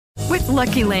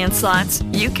Lucky Land Slots,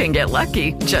 you can get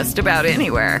lucky just about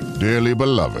anywhere. Dearly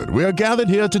beloved, we are gathered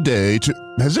here today to...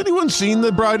 Has anyone seen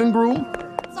the bride and groom?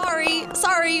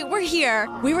 Sorry, we're here.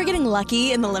 We were getting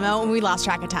lucky in the limo and we lost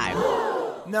track of time.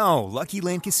 No, Lucky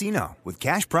Land Casino, with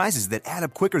cash prizes that add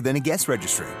up quicker than a guest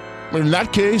registry. In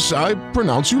that case, I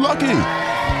pronounce you lucky.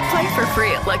 Play for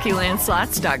free at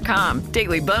LuckyLandSlots.com.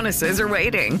 Daily bonuses are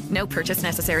waiting. No purchase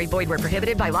necessary. Void where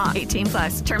prohibited by law.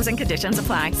 18+. Terms and conditions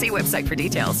apply. See website for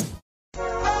details.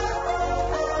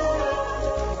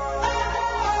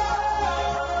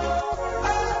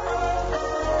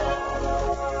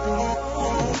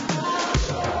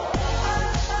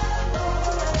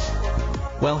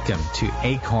 Welcome to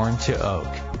Acorn to Oak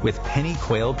with Penny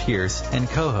Quayle Pierce and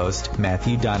co-host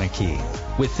Matthew Donachie.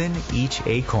 Within each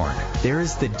acorn, there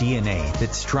is the DNA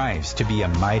that strives to be a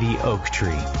mighty oak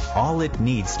tree. All it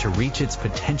needs to reach its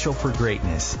potential for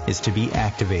greatness is to be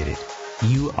activated.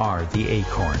 You are the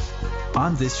acorn.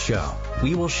 On this show,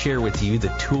 we will share with you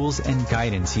the tools and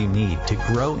guidance you need to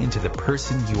grow into the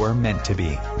person you are meant to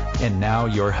be. And now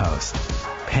your host,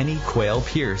 Penny Quayle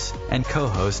Pierce and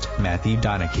co-host Matthew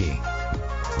Donachie.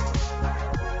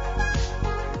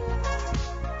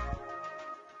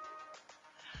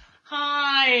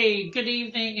 Hi, good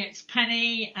evening. It's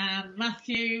Penny and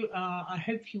Matthew. I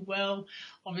hope you're well.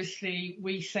 Obviously,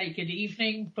 we say good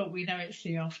evening, but we know it's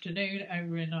the afternoon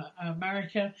over in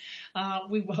America.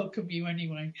 We welcome you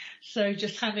anyway. So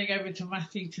just handing over to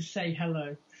Matthew to say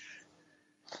hello.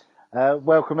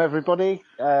 Welcome, everybody.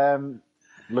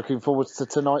 Looking forward to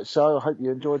tonight's show. I hope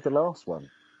you enjoyed the last one.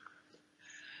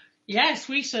 Yes,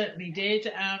 we certainly did,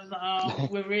 and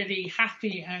we're really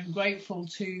happy and grateful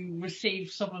to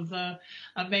receive some of the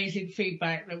amazing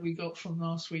feedback that we got from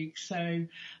last week. So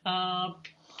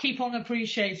keep on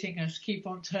appreciating us, keep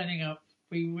on turning up.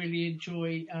 We really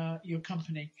enjoy your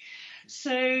company.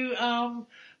 So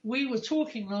we were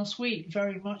talking last week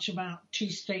very much about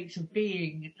two states of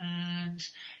being and,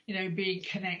 you know, being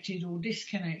connected or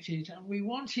disconnected. And we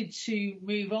wanted to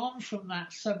move on from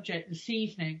that subject this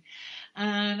evening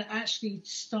and actually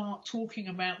start talking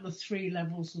about the three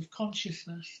levels of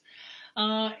consciousness.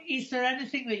 Is there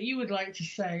anything that you would like to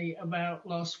say about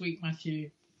last week,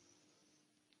 Matthew?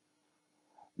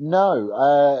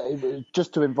 No,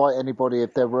 just to invite anybody,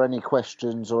 if there were any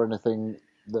questions or anything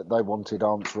that they wanted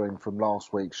answering from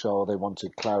last week's show, or they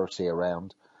wanted clarity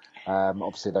around,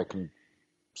 obviously they can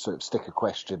sort of stick a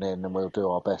question in and we'll do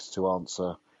our best to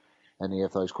answer any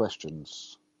of those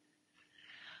questions.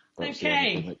 That's the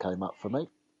only thing that came up for me.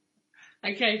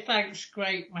 Okay, thanks.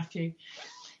 Great, Matthew.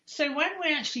 So when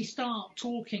we actually start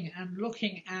talking and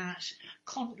looking at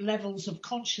levels of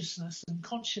consciousness and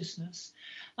consciousness,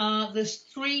 there's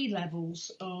three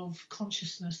levels of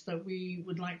consciousness that we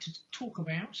would like to talk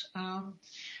about.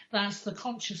 That's the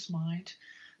conscious mind,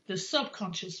 the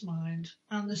subconscious mind,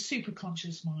 and the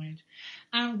superconscious mind.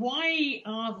 And why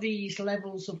are these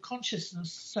levels of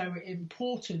consciousness so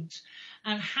important,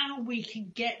 and how we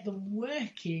can get them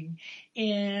working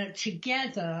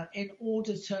together in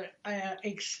order to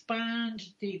expand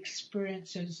the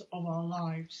experiences of our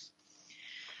lives.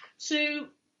 So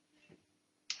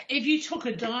if you took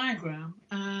a diagram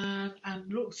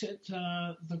and looked at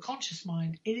the conscious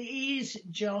mind, it is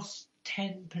just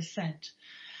 10%.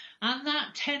 And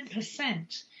that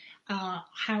 10%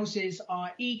 houses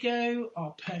our ego,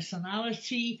 our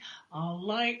personality, our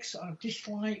likes, our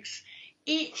dislikes.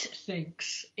 It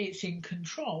thinks it's in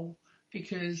control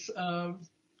because,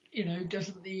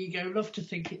 doesn't the ego love to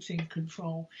think it's in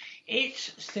control? It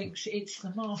thinks it's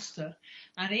the master,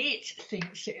 and it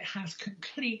thinks it has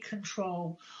complete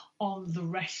control on the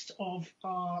rest of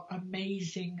our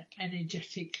amazing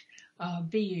energetic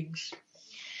beings.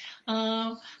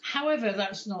 However,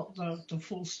 that's not the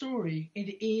full story.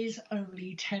 It is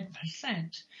only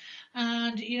 10%.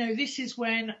 And, this is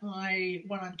when I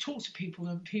talk to people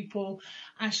and people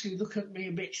actually look at me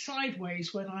a bit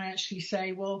sideways when I actually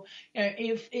say, well,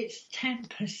 if it's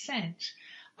 10%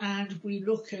 and we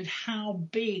look at how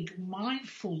big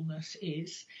mindfulness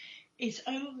is,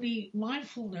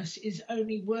 mindfulness is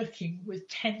only working with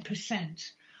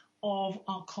 10% of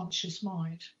our conscious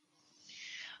mind.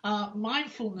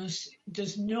 Mindfulness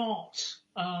does not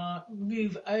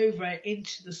move over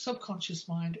into the subconscious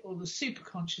mind or the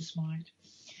superconscious mind.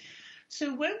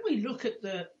 So when we look at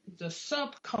the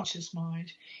subconscious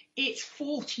mind, it's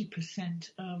 40%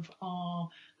 of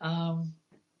our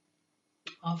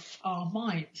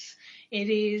minds.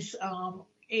 It is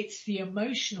it's the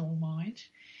emotional mind.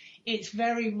 It's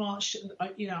very much,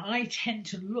 I tend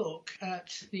to look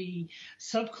at the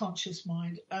subconscious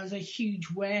mind as a huge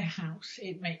warehouse.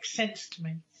 It makes sense to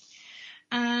me.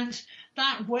 And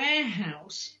that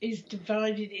warehouse is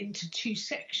divided into two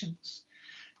sections.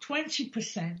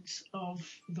 20% of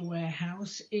the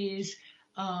warehouse is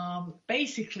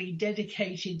basically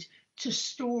dedicated to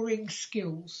storing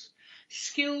skills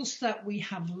that we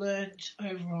have learned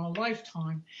over our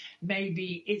lifetime.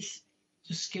 Maybe it's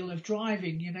the skill of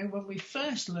driving. You know, when we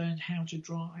first learned how to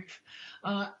drive,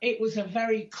 it was a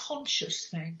very conscious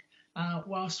thing.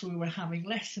 Whilst we were having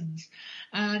lessons,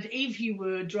 and if you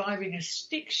were driving a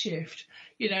stick shift,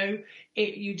 you know,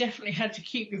 you definitely had to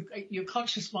keep your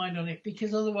conscious mind on it,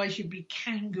 because otherwise you'd be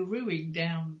kangarooing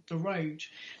down the road,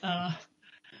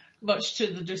 much to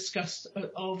the disgust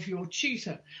of your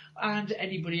tutor and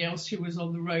anybody else who was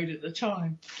on the road at the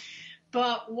time.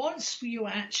 But once you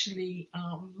actually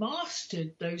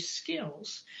mastered those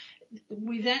skills,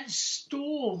 we then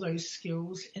store those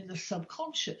skills in the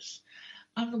subconscious.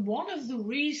 And one of the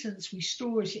reasons we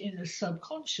store it in the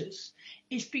subconscious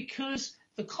is because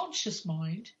the conscious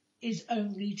mind is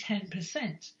only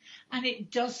 10%, and it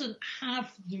doesn't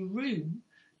have the room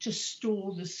to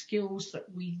store the skills that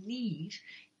we need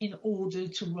in order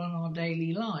to run our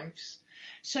daily lives.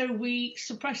 So we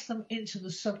suppress them into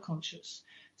the subconscious.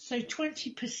 So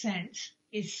 20%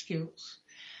 is skills.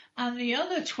 And the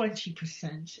other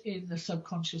 20% in the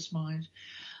subconscious mind,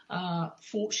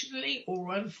 fortunately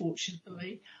or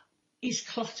unfortunately, is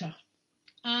clutter.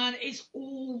 And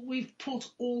we've put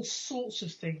all sorts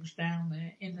of things down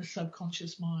there in the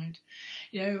subconscious mind.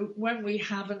 You know, when we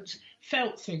haven't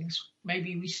felt things,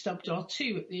 maybe we stubbed our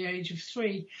toe at the age of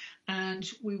 3 and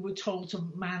we were told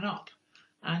to man up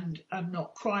and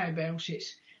not cry about it.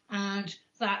 And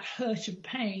that hurt and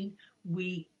pain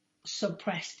we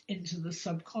suppressed into the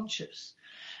subconscious.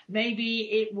 Maybe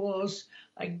it was,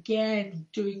 again,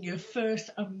 doing your first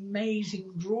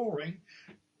amazing drawing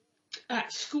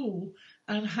at school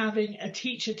and having a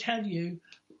teacher tell you,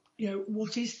 you know,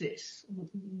 what is this?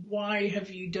 Why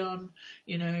have you done,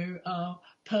 you know,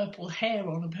 purple hair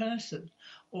on a person?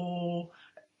 Or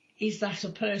is that a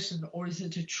person or is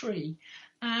it a tree?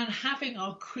 And having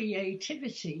our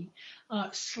creativity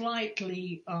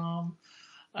slightly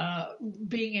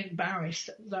being embarrassed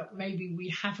that maybe we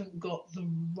haven't got the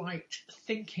right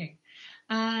thinking,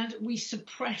 and we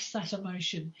suppress that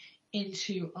emotion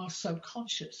into our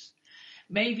subconscious.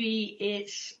 Maybe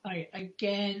it's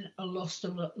again a loss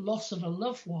of a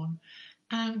loved one,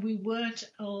 and we weren't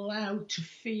allowed to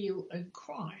feel and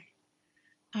cry,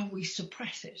 and we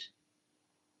suppress it.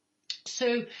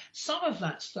 So some of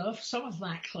that stuff, some of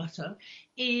that clutter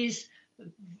is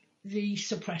the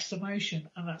suppressed emotion,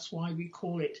 and that's why we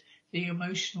call it the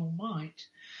emotional mind.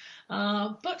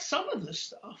 But some of the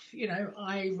stuff, you know,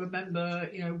 I remember,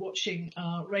 you know, watching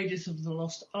Raiders of the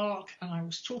Lost Ark, and I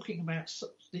was talking about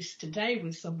this today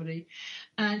with somebody,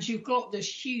 and you've got this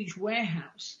huge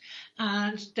warehouse,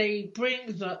 and they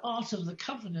bring the Ark of the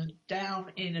Covenant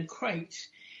down in a crate,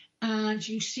 and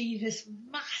you see this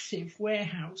massive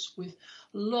warehouse with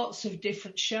lots of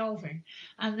different shelving,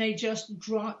 and they just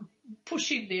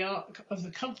pushing the Ark of the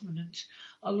Covenant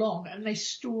along, and they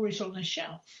store it on a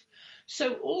shelf.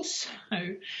 So also,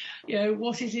 you know,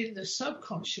 what is in the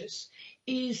subconscious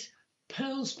is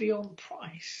pearls beyond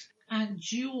price and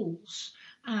jewels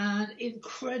and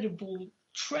incredible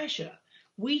treasure.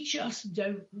 We just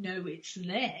don't know it's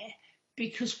there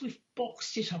because we've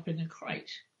boxed it up in a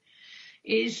crate.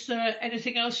 Is there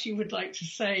anything else you would like to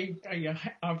say? Oh, yeah,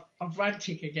 I'm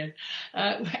ranting again.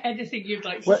 Anything you'd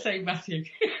like to say, Matthew?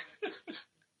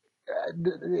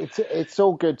 It's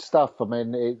all good stuff. I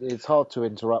mean, it's hard to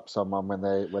interrupt someone when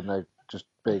they're just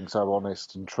being so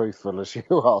honest and truthful as you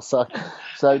are. So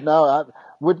no, I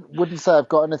wouldn't say I've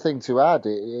got anything to add.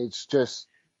 It's just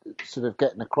sort of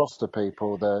getting across to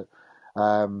people that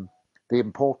the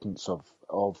importance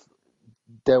of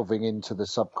delving into the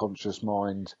subconscious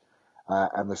mind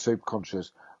and the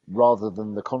subconscious rather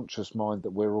than the conscious mind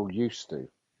that we're all used to.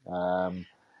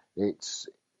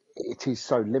 It is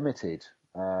so limited.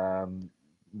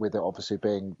 With it obviously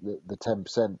being the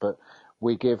 10%, but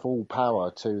we give all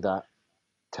power to that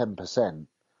 10%.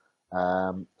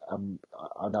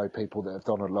 I know people that have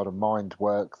done a lot of mind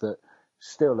work that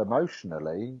still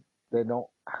emotionally they're not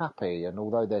happy, and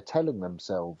although they're telling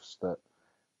themselves that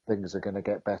things are going to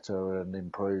get better and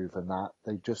improve and that,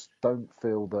 they just don't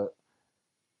feel that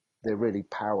they're really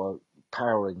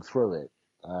powering through it.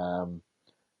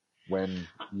 When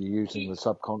you're using the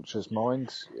subconscious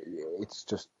mind, it's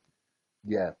just,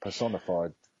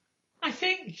 personified. I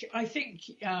think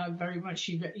very much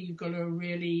you've got a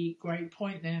really great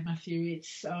point there, Matthew.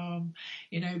 It's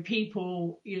you know,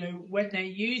 people, you know, when they're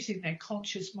using their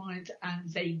conscious mind and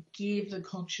they give the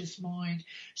conscious mind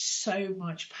so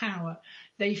much power,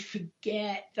 they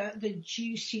forget that the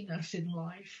juiciness in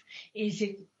life is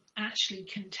actually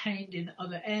contained in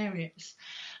other areas.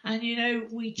 And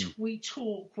we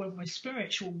talk, when we're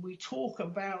spiritual, we talk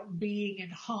about being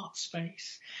in heart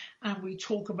space, and we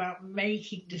talk about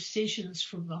making decisions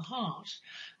from the heart.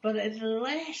 But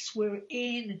unless we're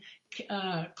in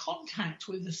contact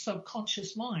with the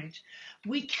subconscious mind,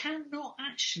 we cannot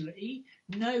actually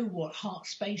know what heart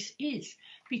space is,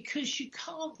 because you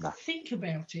can't think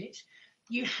about it.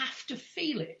 You have to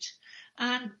feel it.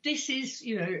 And this is,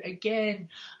 again,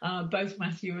 both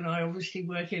Matthew and I obviously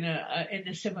work in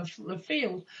a similar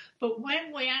field. But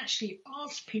when we actually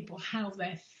ask people how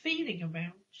they're feeling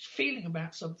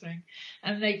about something,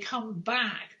 and they come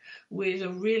back with a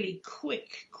really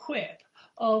quick quip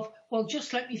of, well,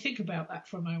 just let me think about that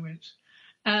for a moment.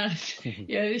 And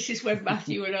this is when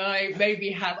Matthew and I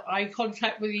maybe have eye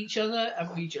contact with each other,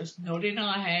 and we just nod in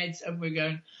our heads, and we're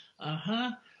going,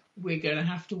 we're going to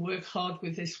have to work hard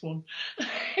with this one.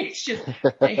 It's just,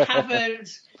 they haven't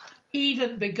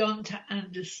even begun to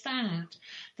understand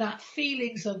that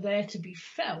feelings are there to be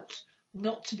felt,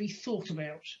 not to be thought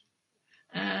about.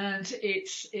 And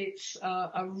it's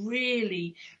a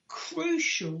really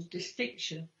crucial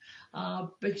distinction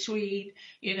between,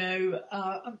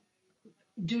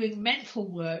 doing mental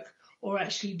work or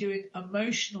actually doing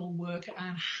emotional work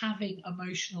and having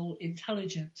emotional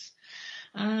intelligence.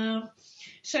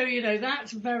 So,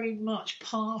 that's very much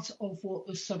part of what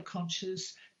the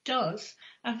subconscious does.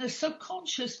 And the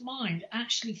subconscious mind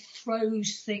actually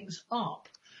throws things up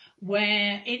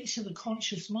into the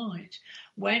conscious mind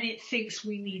when it thinks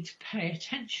we need to pay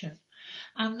attention.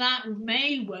 And that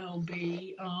may well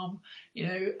be,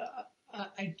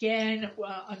 again,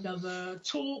 another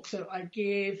talk that I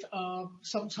give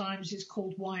sometimes is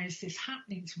called "Why is this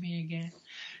happening to me again?"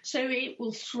 So it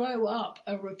will throw up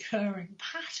a recurring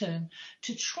pattern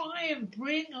to try and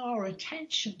bring our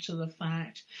attention to the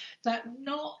fact that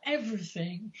not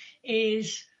everything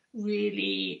is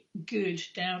really good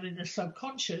down in the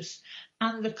subconscious,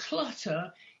 and the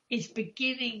clutter is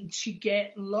beginning to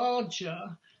get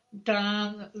larger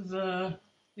than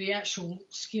the actual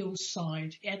skills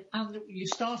side, and you're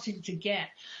starting to get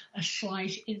a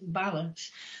slight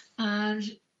imbalance. And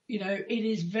it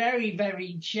is very,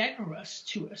 very generous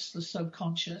to us, the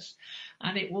subconscious,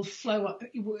 and it will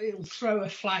it'll throw a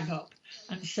flag up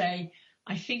and say,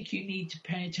 I think you need to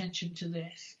pay attention to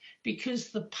this, because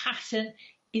the pattern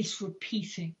is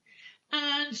repeating.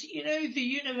 And, the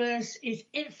universe is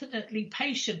infinitely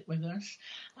patient with us,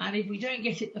 and if we don't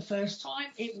get it the first time,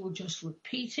 it will just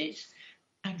repeat it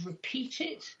and repeat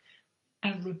it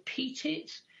and repeat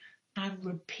it and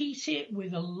repeat it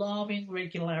with alarming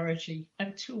regularity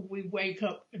until we wake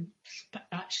up and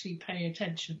actually pay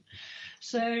attention.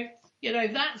 So,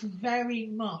 that's very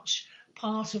much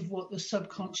part of what the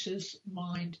subconscious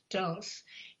mind does.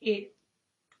 It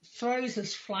throws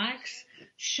us flags,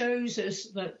 shows us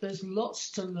that there's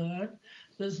lots to learn,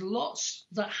 there's lots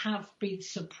that have been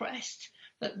suppressed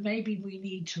that maybe we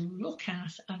need to look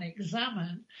at and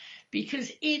examine,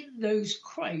 because in those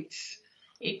crates,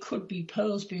 it could be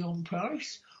pearls beyond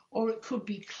price, or it could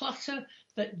be clutter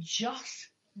that just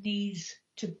needs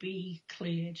to be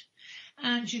cleared.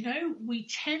 And, we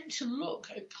tend to look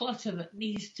at clutter that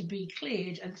needs to be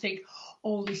cleared and think,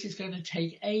 oh, this is going to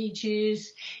take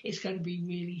ages, it's going to be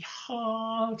really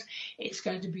hard, it's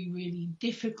going to be really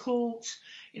difficult.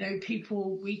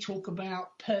 We talk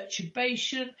about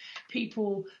perturbation.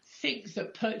 People think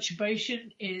that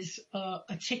perturbation is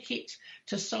a ticket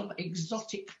to some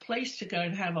exotic place to go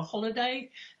and have a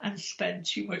holiday and spend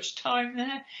too much time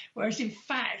there, whereas in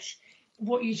fact,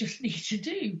 what you just need to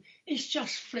do is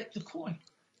just flip the coin.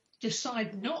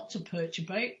 Decide not to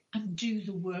perturbate and do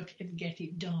the work and get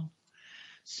it done.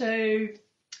 So,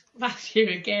 Matthew,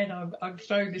 again, I'm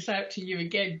throwing this out to you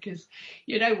again, because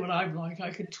you know what I'm like. I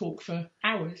can talk for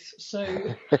hours. So,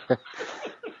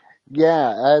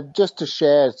 just to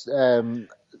share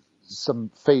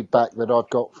some feedback that I've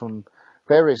got from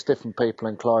various different people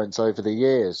and clients over the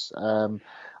years.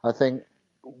 I think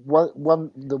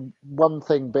the one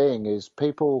thing being is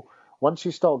people, once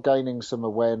you start gaining some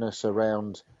awareness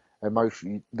around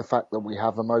emotion, the fact that we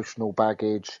have emotional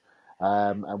baggage,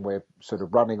 and we're sort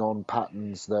of running on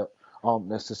patterns that aren't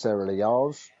necessarily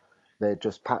ours. They're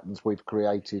just patterns we've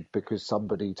created because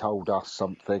somebody told us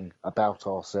something about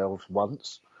ourselves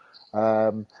once.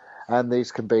 And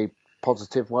these can be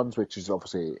positive ones, which is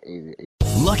obviously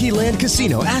Lucky Land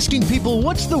Casino, asking people,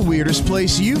 what's the weirdest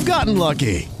place you've gotten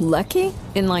lucky? Lucky?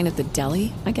 In line at the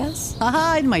deli, I guess?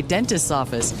 Aha, in my dentist's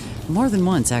office. More than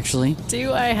once, actually.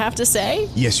 Do I have to say?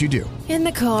 Yes, you do. In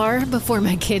the car before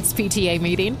my kids' PTA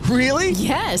meeting. Really?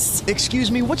 Yes. Excuse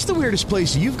me, what's the weirdest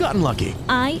place you've gotten lucky?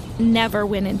 I never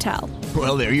win and tell.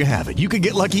 Well, there you have it. You can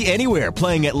get lucky anywhere,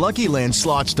 playing at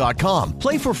LuckyLandSlots.com.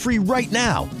 Play for free right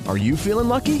now. Are you feeling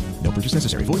lucky? No purchase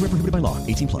necessary. Void where prohibited by law.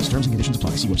 18+. Terms and conditions apply.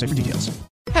 See website for details.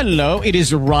 Hello, it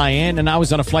is Ryan, and I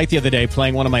was on a flight the other day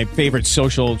playing one of my favorite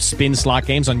social spin slot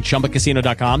games on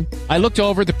ChumbaCasino.com. I looked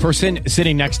over at the person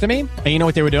sitting next to me, and you know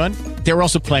what they were doing? They were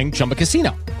also playing Chumba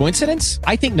Casino. Coincidence?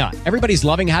 I think not. Everybody's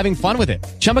loving having fun with it.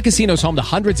 Chumba Casino is home to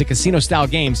hundreds of casino-style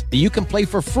games that you can play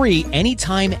for free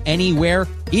anytime, anywhere,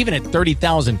 even at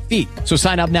 30,000 feet. So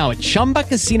sign up now at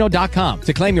ChumbaCasino.com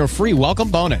to claim your free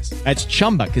welcome bonus. That's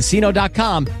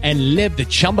ChumbaCasino.com and live the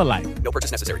Chumba life. No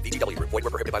purchase necessary. VGW. Void where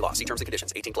prohibited by law. See terms and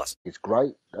conditions. 18+. It's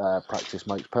great. Practice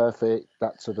makes perfect,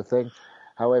 that sort of thing.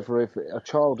 However, if a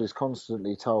child is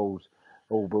constantly told,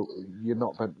 "Oh, well, you're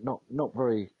not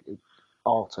very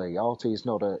arty. Arty is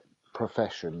not a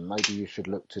profession. Maybe you should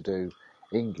look to do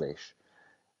English."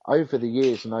 Over the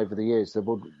years,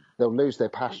 they'll lose their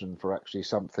passion for actually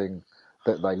something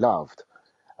that they loved.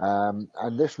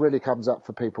 And this really comes up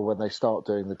for people when they start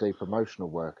doing the deep emotional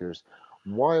work. Is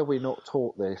why are we not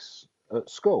taught this at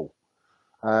school?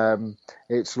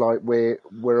 It's like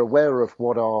we're aware of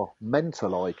what our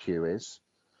mental IQ is.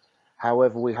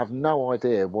 However, we have no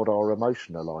idea what our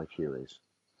emotional IQ is.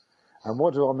 And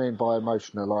what do I mean by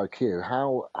emotional IQ?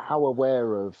 How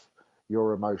aware of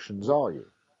your emotions are you?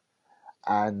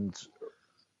 And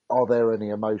are there any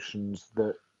emotions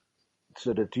that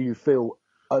sort of, do you feel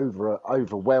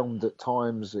overwhelmed at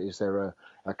times? Is there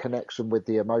a connection with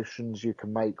the emotions you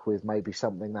can make with maybe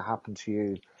something that happened to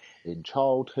you in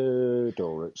childhood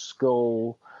or at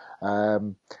school?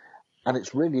 And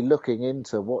it's really looking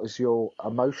into what is your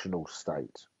emotional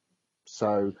state.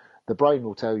 So the brain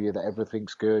will tell you that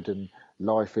everything's good and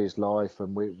life is life,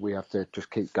 and we have to just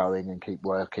keep going and keep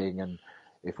working. And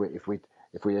if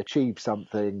we achieve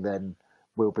something, then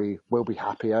we'll be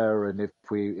happier. And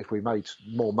if we made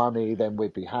more money, then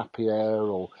we'd be happier.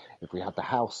 Or if we had the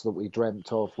house that we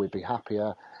dreamt of, we'd be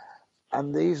happier.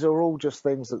 And these are all just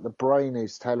things that the brain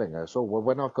is telling us. Oh, well,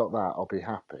 when I've got that, I'll be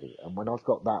happy. And when I've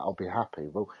got that, I'll be happy.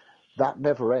 Well, that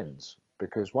never ends,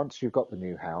 because once you've got the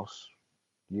new house,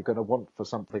 you're going to want for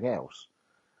something else.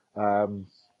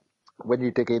 When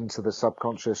you dig into the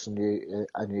subconscious and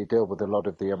you deal with a lot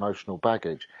of the emotional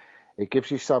baggage, it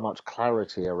gives you so much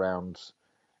clarity around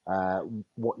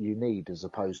what you need as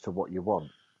opposed to what you want.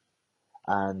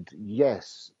 And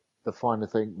yes,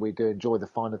 we do enjoy the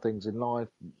finer things in life.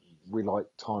 We like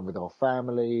time with our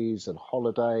families and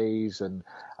holidays and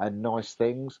nice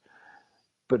things,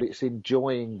 but it's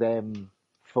enjoying them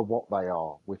for what they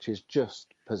are, which is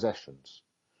just possessions,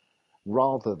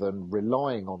 rather than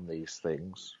relying on these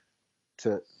things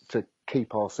to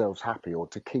keep ourselves happy or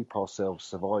to keep ourselves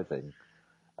surviving.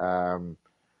 And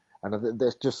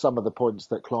there's just some of the points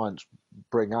that clients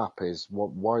bring up is,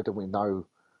 why do we know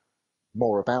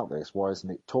more about this? Why isn't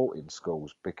it taught in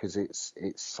schools? Because it's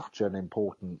such an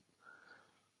important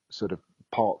sort of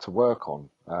part to work on.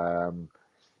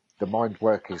 The mind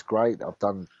work is great. I've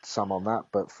done some on that,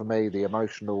 but for me, the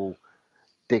emotional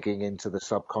digging into the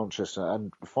subconscious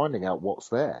and finding out what's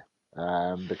there,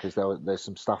 because there's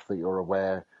some stuff that you're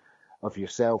aware of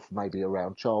yourself, maybe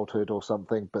around childhood or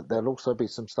something, but there'll also be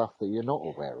some stuff that you're not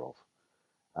aware of.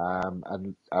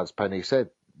 And as Penny said,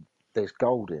 there's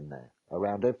gold in there.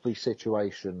 Around every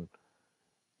situation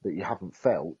that you haven't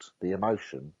felt, the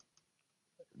emotion,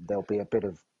 there'll be a bit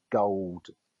of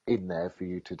gold in there for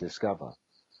you to discover.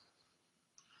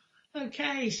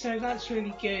 Okay, so that's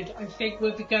really good. I think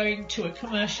we'll be going to a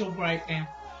commercial break now.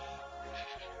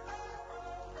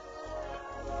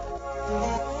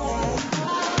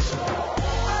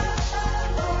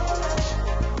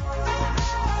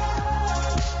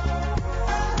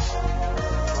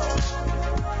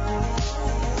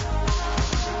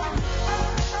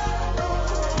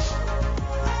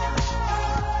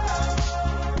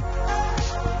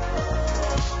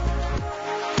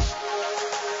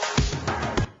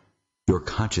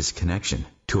 Conscious connection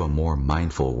to a more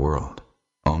mindful world.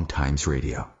 Om Times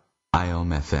Radio, IOM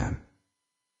FM.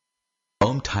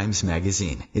 Om Times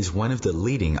Magazine is one of the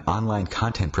leading online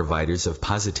content providers of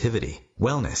positivity,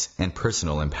 wellness, and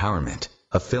personal empowerment.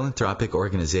 A philanthropic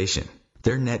organization,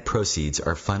 their net proceeds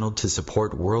are funneled to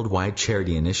support worldwide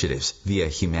charity initiatives via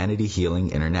Humanity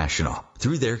Healing International.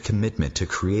 Through their commitment to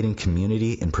creating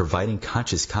community and providing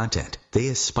conscious content, they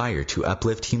aspire to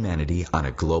uplift humanity on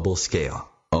a global scale.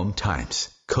 Om Times,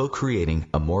 co-creating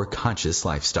a more conscious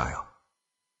lifestyle.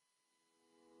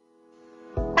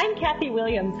 I'm Kathy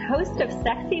Williams, host of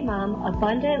Sexy Mom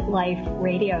Abundant Life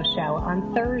radio show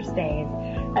on Thursdays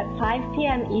at 5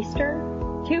 p.m.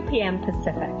 Eastern, 2 p.m.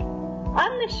 Pacific.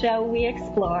 On the show, we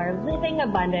explore living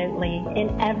abundantly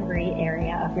in every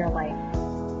area of your life.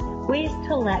 Ways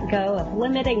to let go of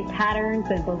limiting patterns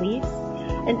and beliefs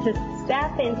and to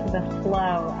step into the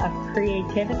flow of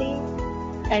creativity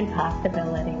and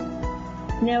possibility,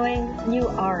 knowing you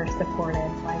are supported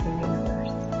by the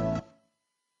universe.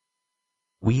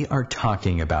 We are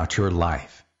talking about your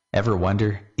life. Ever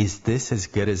wonder, is this as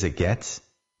good as it gets?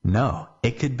 No,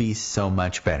 it could be so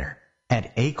much better.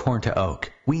 At Acorn to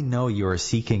Oak, we know you are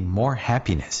seeking more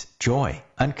happiness, joy,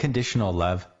 unconditional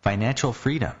love, financial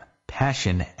freedom,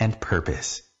 passion, and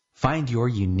purpose. Find your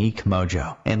unique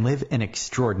mojo and live an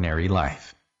extraordinary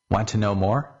life. Want to know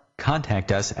more?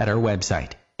 Contact us at our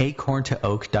website,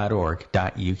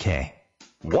 acorntooak.org.uk.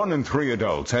 1 in 3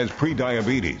 adults has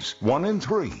prediabetes. 1 in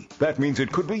 3. That means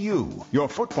it could be you, your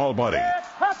football buddy,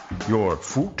 your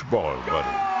football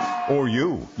buddy, or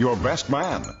you, your best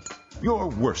man, your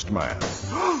worst man,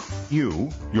 you,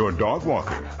 your dog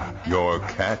walker, your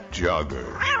cat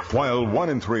jogger. While 1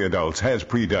 in 3 adults has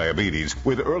prediabetes,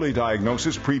 with early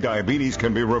diagnosis, prediabetes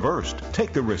can be reversed.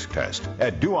 Take the risk test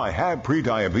at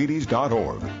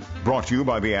doihaveprediabetes.org. Brought to you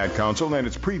by the Ad Council and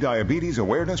its Prediabetes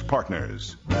Awareness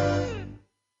Partners.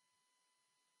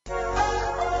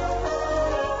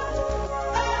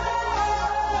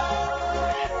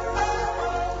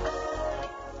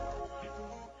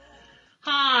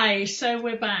 Hi, so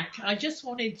we're back. I just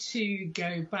wanted to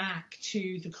go back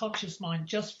to the conscious mind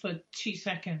just for 2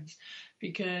 seconds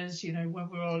because, you know, when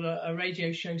we're on a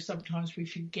radio show, sometimes we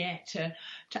forget to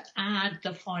add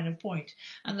the finer point.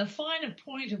 And the finer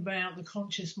point about the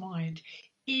conscious mind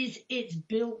is it's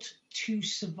built to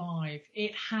survive.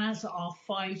 It has our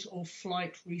fight or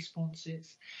flight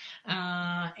responses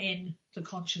in the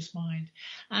conscious mind.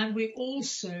 And we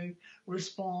also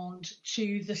respond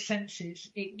to the senses.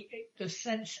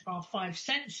 Our 5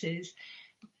 senses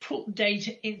put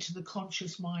data into the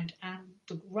conscious mind, and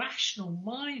the rational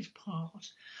mind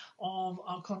part of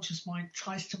our conscious mind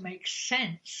tries to make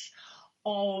sense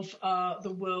of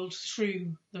the world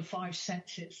through the 5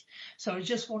 senses. So I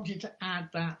just wanted to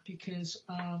add that because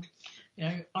you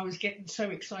know, I was getting so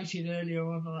excited earlier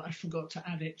on that I forgot to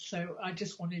add it. So I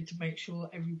just wanted to make sure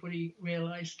everybody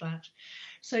realised that.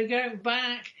 So going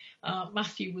back,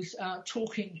 Matthew was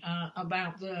talking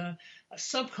about the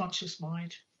subconscious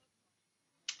mind.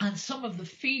 And some of the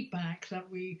feedback that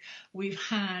we've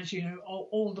had, you know,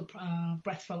 all the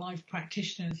Breath for Life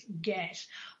practitioners get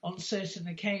on certain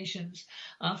occasions,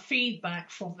 feedback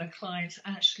from their clients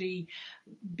actually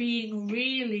being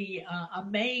really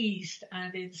amazed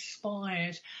and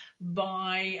inspired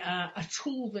by a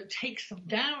tool that takes them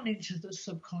down into the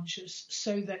subconscious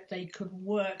so that they can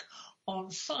work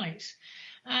on site.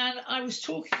 And I was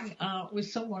talking with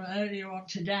someone earlier on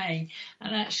today,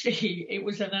 and actually it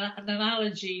was an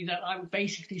analogy that I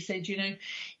basically said, you know,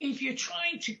 if you're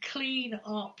trying to clean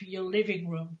up your living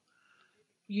room,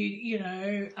 you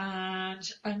know,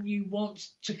 and you want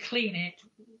to clean it,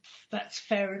 that's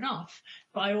fair enough.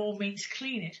 By all means,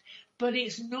 clean it. But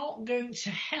it's not going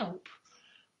to help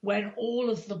when all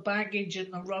of the baggage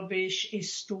and the rubbish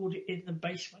is stored in the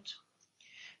basement.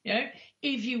 You know,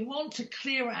 if you want to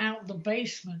clear out the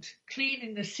basement,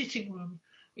 cleaning the sitting room,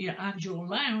 you know, and your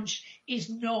lounge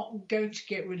is not going to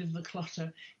get rid of the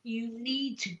clutter. You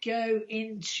need to go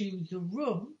into the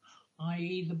room,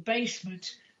 i.e. the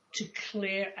basement, to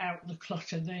clear out the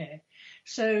clutter there.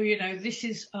 So, you know, this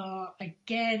is,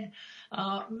 again,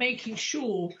 making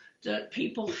sure that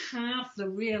people have the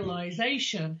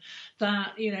realization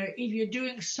that, you know, if you're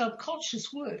doing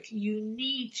subconscious work, you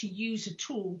need to use a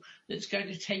tool that's going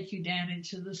to take you down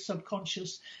into the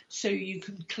subconscious so you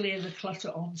can clear the clutter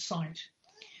on site.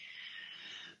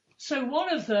 So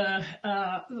one of the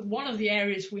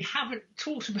areas we haven't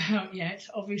talked about yet,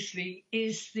 obviously,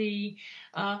 is the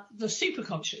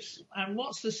superconscious. And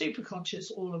what's the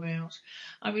superconscious all about?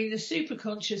 I mean, the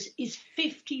superconscious is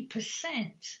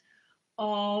 50%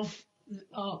 of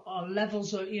our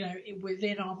levels of, you know,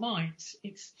 within our minds.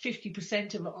 It's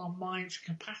 50% of our mind's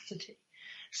capacity.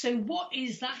 So what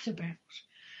is that about?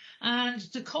 And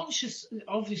the conscious,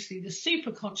 obviously the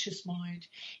superconscious mind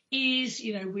is,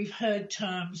 you know, we've heard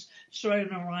terms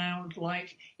thrown around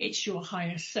like it's your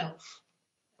higher self.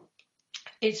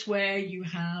 It's where you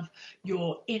have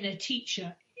your inner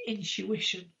teacher,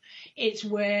 intuition. It's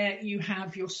where you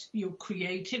have your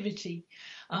creativity.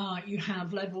 You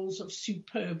have levels of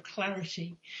superb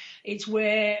clarity. It's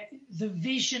where the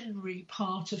visionary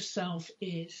part of self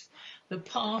is, the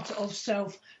part of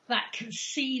self that can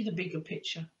see the bigger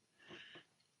picture,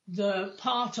 the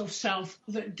part of self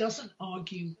that doesn't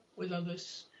argue with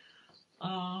others.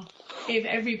 If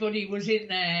everybody was in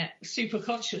their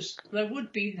superconscious, there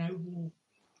would be no war,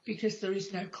 because there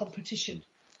is no competition.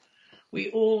 We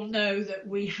all know that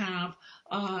we have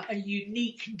a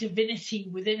unique divinity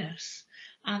within us,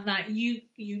 and that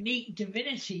unique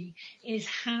divinity is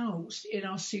housed in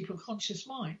our superconscious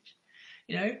mind.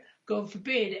 You know, God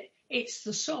forbid, it's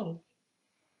the soul.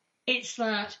 It's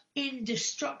that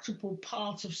indestructible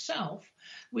part of self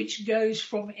which goes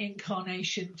from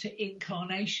incarnation to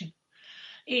incarnation.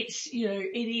 It's, you know,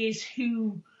 it is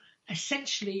who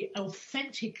essentially,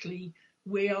 authentically,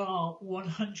 we are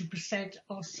 100%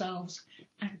 ourselves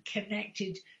and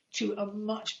connected to a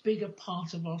much bigger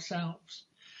part of ourselves.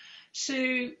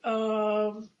 So,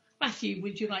 Matthew,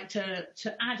 would you like to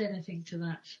add anything to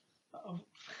that?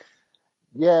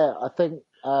 Yeah, I think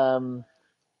a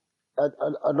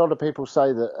lot of people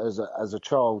say that as a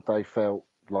child they felt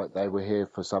like they were here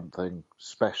for something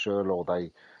special, or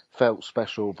they felt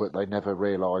special, but they never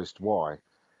realised why.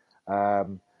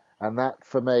 And that,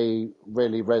 for me,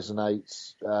 really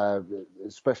resonates,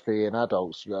 especially in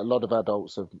adults. A lot of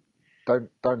adults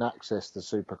don't access the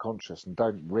superconscious and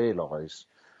don't realise,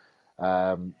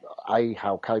 A,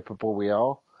 how capable we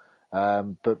are,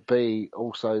 but B,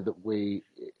 also that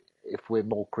if we're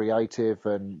more creative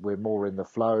and we're more in the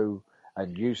flow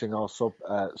and using our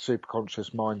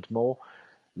superconscious mind more,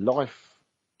 life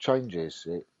changes.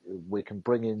 We can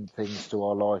bring in things to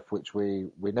our life which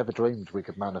we never dreamed we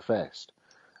could manifest.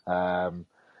 And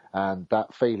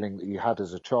that feeling that you had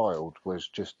as a child was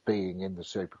just being in the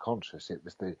superconscious.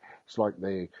 It's like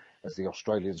as the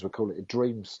Australians would call it, a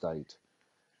dream state,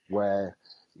 where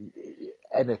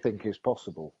anything is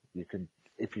possible.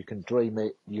 If you can dream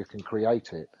it, you can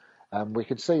create it. And we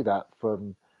could see that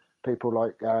from people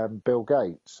like Bill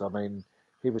Gates. I mean,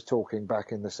 he was talking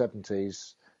back in the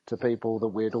 70s to people that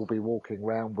we'd all be walking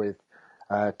around with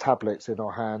tablets in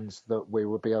our hands, that we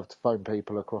would be able to phone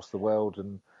people across the world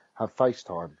and have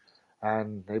FaceTime.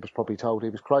 And he was probably told he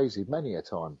was crazy many a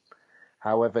time.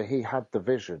 However, he had the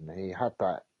vision, he had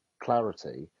that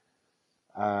clarity,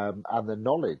 and the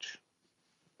knowledge,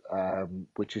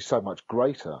 which is so much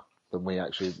greater than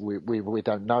we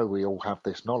don't know we all have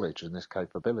this knowledge and this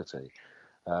capability.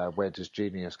 Where does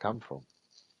genius come from?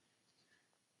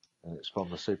 And it's from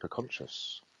the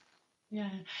superconscious. Yeah,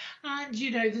 and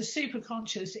you know, the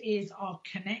superconscious is our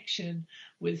connection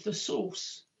with the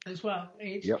source as well.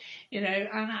 You know,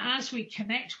 and as we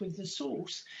connect with the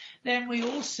source, then we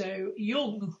also,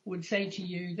 Jung would say to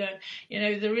you that, you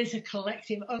know, there is a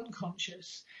collective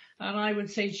unconscious. And I would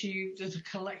say to you, there's a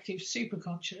collective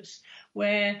superconscious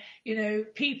where, you know,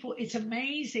 people, it's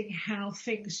amazing how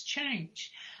things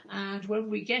change. And when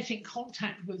we get in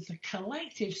contact with the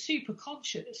collective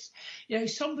superconscious, you know,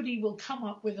 somebody will come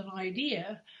up with an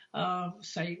idea,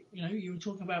 say, you know, you were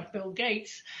talking about Bill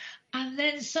Gates, and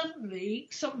then suddenly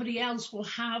somebody else will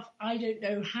have, I don't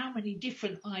know how many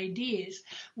different ideas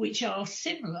which are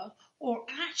similar, or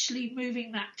actually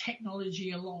moving that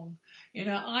technology along. You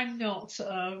know, I'm not,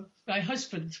 my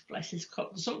husband, bless his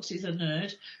cotton socks, is a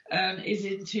nerd and is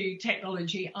into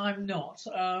technology. I'm not.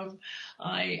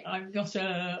 I'm not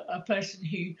a person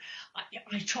who,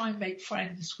 I try and make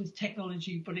friends with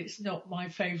technology, but it's not my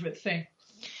favourite thing.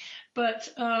 But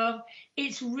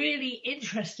it's really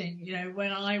interesting, you know,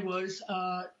 when I was,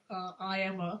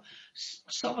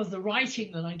 some of the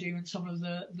writing that I do and some of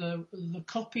the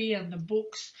copy and the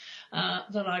books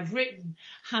that I've written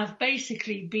have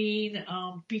basically been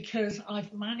because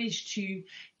I've managed to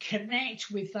connect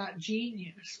with that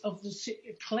genius of the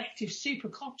collective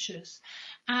superconscious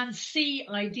and see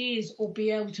ideas or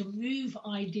be able to move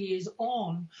ideas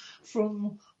on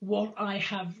from what I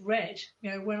have read.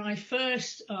 You know, when I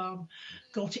first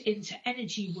got into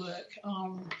energy work,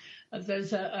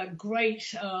 there's a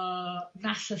great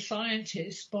NASA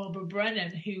scientist, Barbara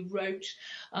Brennan, who wrote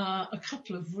a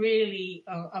couple of really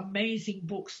amazing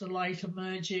books, The Light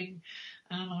Emerging,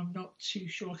 and I'm not too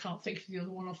sure, I can't think of the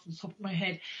other one off the top of my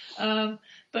head.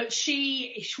 But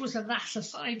she was a NASA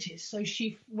scientist, so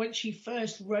when she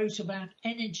first wrote about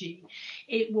energy,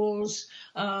 it was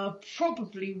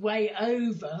probably way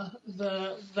over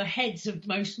the heads of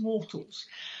most mortals.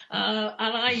 And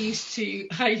I used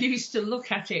to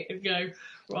look at it and go,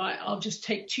 right, I'll just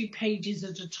take 2 pages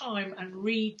at a time and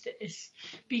read this,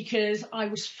 because I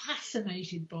was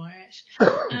fascinated by it.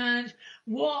 And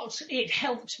what it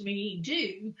helped me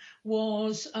do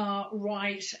was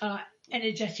write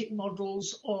energetic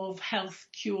models of health,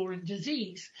 cure and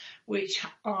disease, which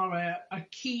are a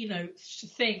keynote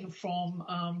thing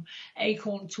from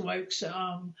Acorn to Oak's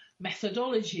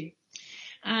methodology.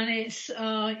 And it's,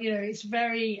 it's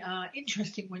very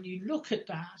interesting when you look at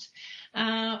that.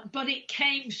 But it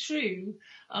came through.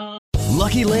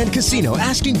 Lucky Land Casino,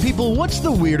 asking people, what's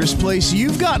the weirdest place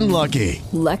you've gotten lucky?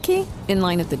 Lucky? In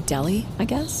line at the deli, I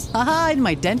guess? Aha, in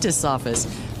my dentist's office.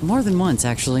 More than once,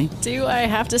 actually. Do I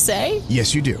have to say?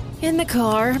 Yes, you do. In the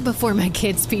car before my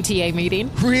kids' PTA meeting.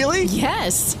 Really?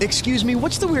 Yes. Excuse me,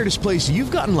 what's the weirdest place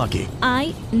you've gotten lucky?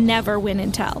 I never win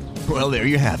and tell. Well, there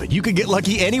you have it. You can get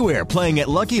lucky anywhere, playing at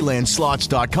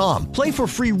LuckyLandSlots.com. Play for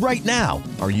free right now.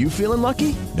 Are you feeling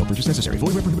lucky? No purchase necessary.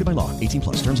 Void where prohibited by law. 18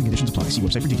 plus. Terms and conditions apply. See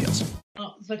website for details.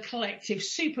 The collective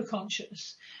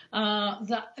superconscious,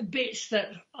 the bits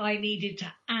that I needed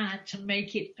to add to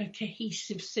make it a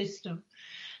cohesive system.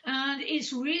 And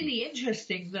it's really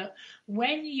interesting that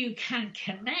when you can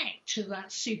connect to that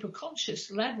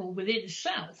superconscious level within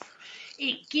self,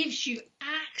 it gives you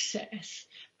access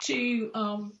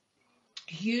to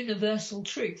universal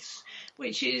truths,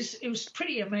 it was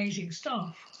pretty amazing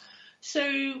stuff.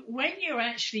 So when you're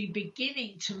actually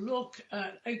beginning to look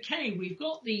at, okay, we've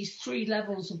got these 3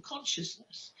 levels of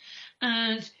consciousness,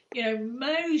 and,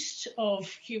 most of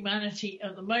humanity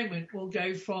at the moment will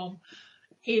go from,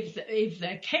 if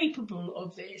they're capable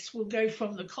of this, will go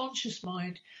from the conscious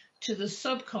mind to the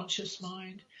subconscious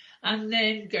mind, and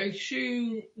then go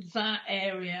through that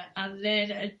area and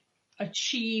then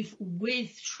achieve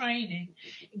with training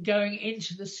going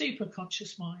into the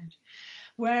superconscious mind.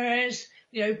 Whereas,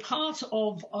 part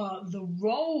of the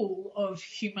role of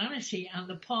humanity and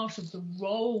the part of the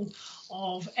role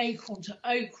of Acorn to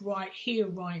Oak right here,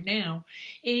 right now,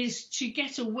 is to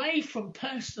get away from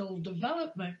personal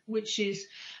development, which is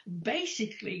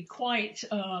basically quite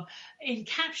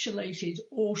encapsulated,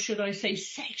 or should I say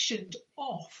sectioned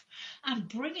off, and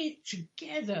bring it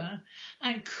together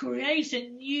and create a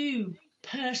new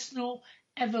personal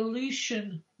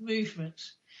evolution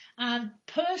movement. And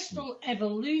personal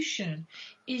evolution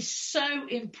is so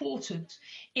important.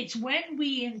 It's when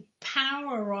we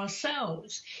empower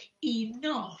ourselves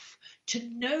enough to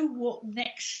know what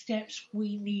next steps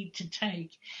we need to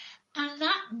take. And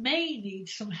that may need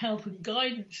some help and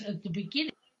guidance at the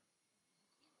beginning.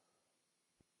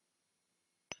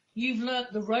 You've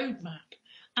learnt the roadmap,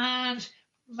 and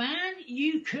man,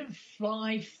 you can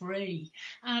fly free.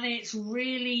 And it's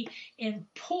really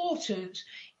important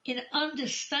in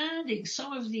understanding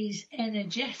some of these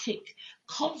energetic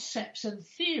concepts and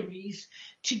theories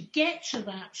to get to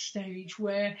that stage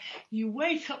where you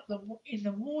wake up in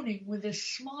the morning with a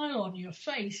smile on your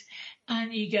face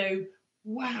and you go,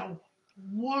 wow,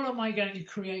 what am I going to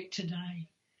create today?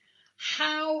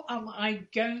 How am I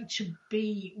going to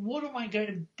be? What am I going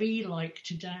to be like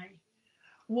today?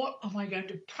 What am I going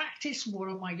to practice? What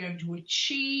am I going to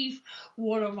achieve?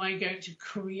 What am I going to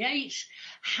create?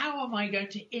 How am I going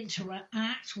to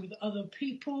interact with other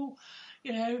people?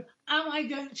 Am I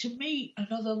going to meet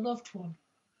another loved one?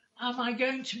 Am I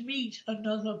going to meet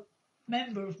another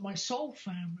member of my soul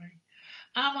family?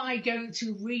 Am I going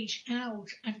to reach out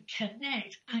and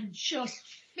connect and just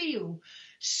feel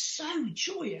so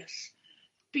joyous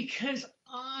because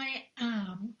I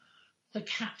am the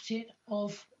captain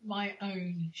of my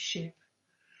own ship?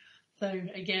 So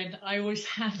again, I always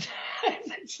hand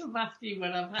over to Matthew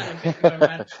when I've had a bit of a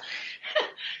rant,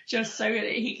 just so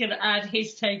that he can add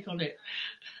his take on it.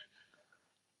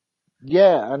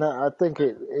 Yeah, and I think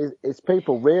it's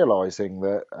people realising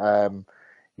that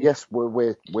yes,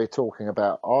 we're talking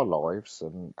about our lives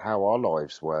and how our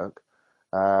lives work.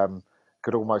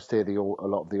 Could almost hear a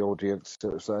lot of the audience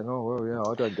sort of saying, "Oh well, yeah,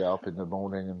 I don't get up in the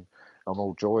morning and I'm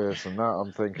all joyous and that."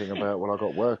 I'm thinking about, well, I've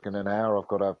got work in an hour, I've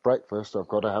got to have breakfast, I've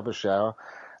got to have a shower,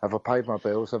 have I paid my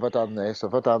bills, have I done this,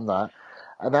 have I done that?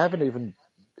 And they haven't even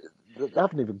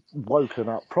woken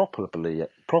up properly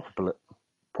yet.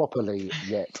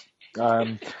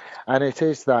 And it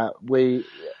is that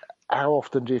how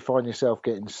often do you find yourself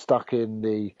getting stuck in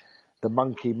the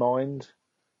monkey mind?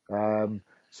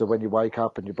 So when you wake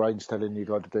up and your brain's telling you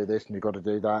got to do this and you've got to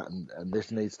do that and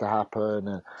this needs to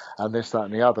happen and this, that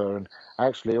and the other, and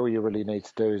actually all you really need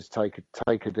to do is take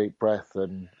a deep breath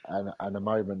and a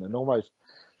moment and almost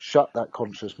shut that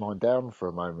conscious mind down for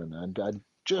a moment and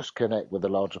just connect with the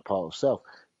larger part of self,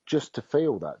 just to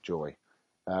feel that joy.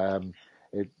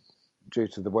 Due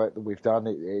to the work that we've done,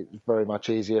 it's very much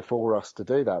easier for us to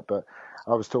do that. But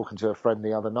I was talking to a friend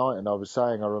the other night and I was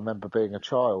saying I remember being a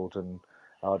child and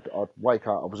I'd wake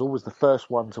up. I was always the first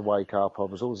one to wake up. I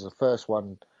was always the first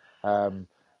one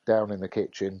down in the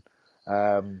kitchen.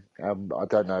 I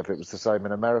don't know if it was the same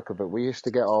in America, but we used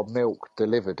to get our milk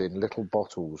delivered in little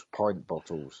bottles, pint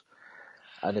bottles.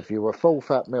 And if you were full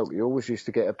fat milk, you always used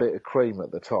to get a bit of cream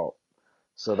at the top.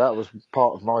 So that was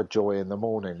part of my joy in the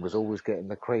morning, was always getting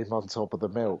the cream on top of the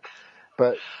milk.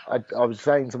 But I was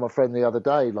saying to my friend the other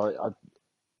day, like,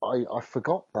 I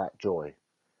forgot that joy.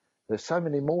 There's so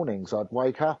many mornings I'd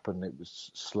wake up and it was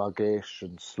sluggish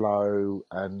and slow.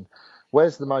 And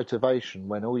where's the motivation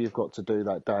when all you've got to do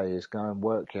that day is go and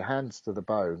work your hands to the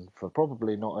bone for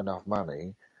probably not enough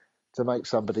money to make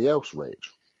somebody else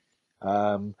rich?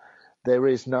 There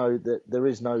is no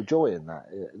joy in that.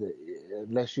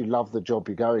 Unless you love the job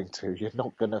you're going to, you're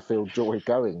not going to feel joy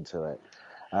going to it.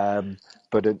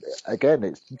 But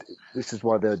again, this is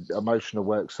why the emotional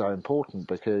work's so important,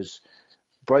 because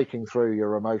breaking through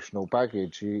your emotional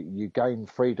baggage, you gain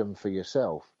freedom for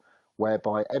yourself,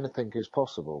 whereby anything is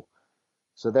possible.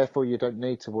 So therefore, you don't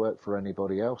need to work for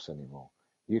anybody else anymore.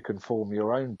 You can form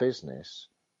your own business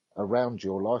around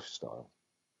your lifestyle.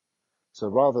 So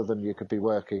rather than you could be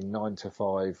working 9 to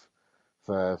 5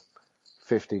 for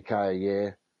 50k a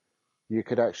year, you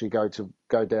could actually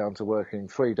go down to working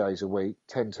 3 days a week,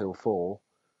 10 till 4,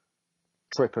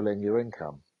 tripling your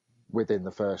income within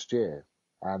the first year,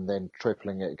 and then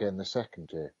tripling it again the second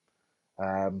year.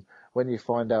 When you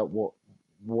find out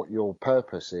what your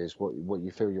purpose is, what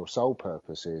you feel your soul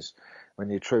purpose is, when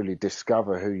you truly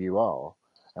discover who you are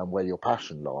and where your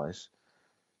passion lies,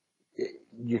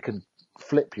 you can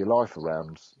flip your life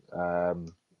around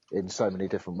in so many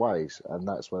different ways. And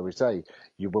that's where we say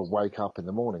you will wake up in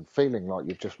the morning feeling like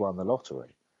you've just won the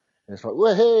lottery. And it's like,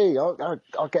 well, hey,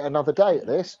 I'll get another day at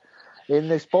this in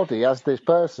this body as this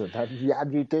person.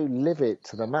 And you do live it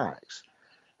to the max.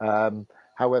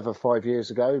 However, 5 years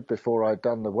ago, before I'd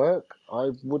done the work, I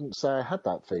wouldn't say I had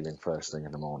that feeling first thing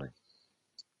in the morning.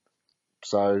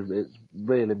 So it's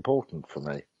real important for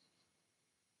me.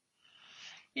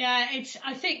 Yeah, it's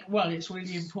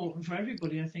really important for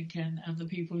everybody, I think, and the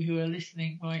people who are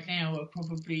listening right now are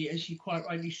probably, as you quite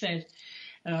rightly said,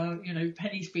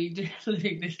 Penny's been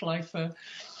living this life for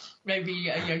maybe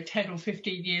 10 or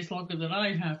 15 years longer than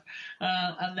I have,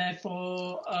 and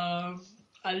therefore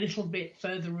a little bit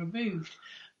further removed.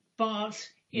 But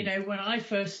when I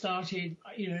first started,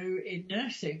 in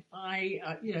nursing, I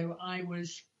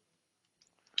was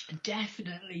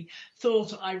definitely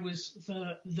thought I was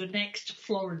the next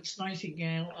Florence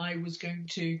Nightingale. I was going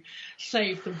to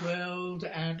save the world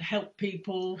and help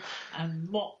people and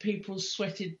mop people's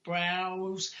sweated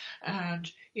brows and,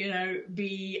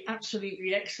 be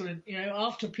absolutely excellent.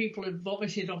 After people had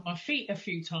vomited on my feet a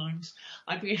few times,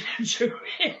 I began to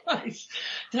realise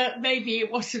that maybe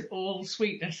it wasn't all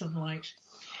sweetness and light,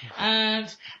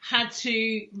 and had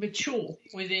to mature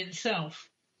within self.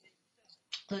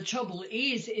 The trouble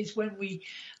is when we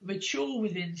mature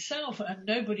within self and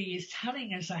nobody is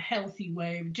telling us a healthy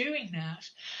way of doing that.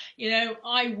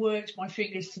 I worked my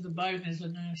fingers to the bone as a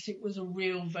nurse. It was a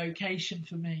real vocation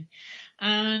for me.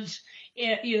 And,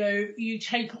 you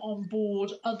take on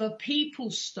board other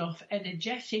people's stuff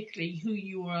energetically who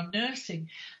you are nursing,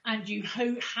 and you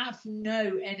have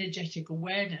no energetic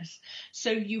awareness.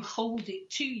 So you hold it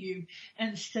to you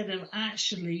instead of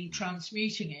actually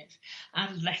transmuting it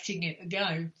and letting it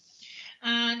go.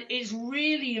 And it's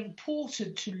really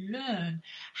important to learn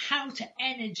how to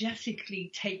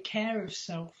energetically take care of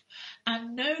self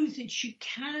and know that you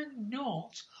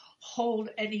cannot hold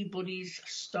anybody's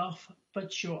stuff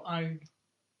but your own.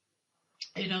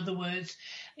 In other words,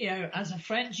 as a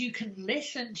friend, you can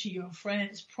listen to your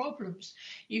friend's problems,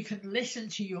 you can listen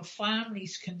to your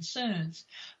family's concerns,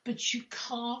 but you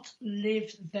can't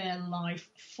live their life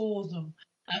for them.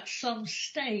 At some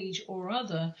stage or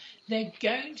other, they're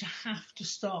going to have to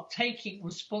start taking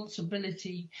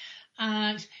responsibility,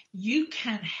 and you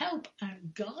can help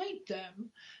and guide them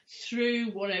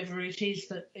through whatever it is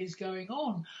that is going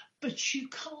on, but you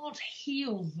can't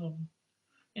heal them.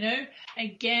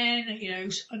 Again,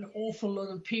 an awful lot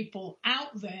of people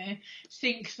out there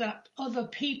think that other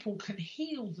people can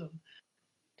heal them.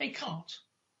 They can't.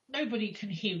 Nobody can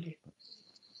heal you.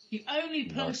 The only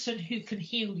person who can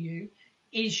heal you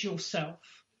is yourself.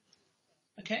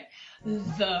 Okay?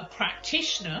 The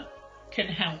practitioner can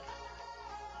help.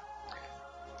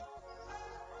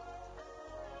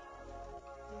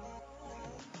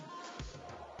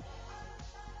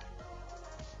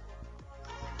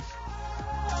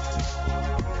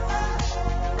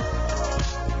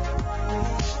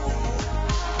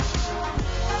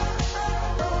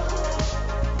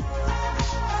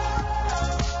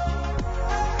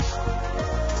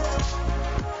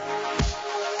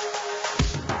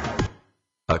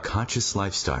 conscious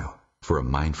lifestyle for a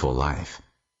mindful life.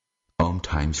 Om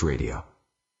Times Radio,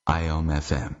 IOM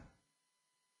FM.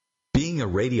 Being a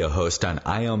radio host on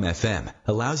IOM FM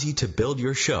allows you to build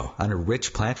your show on a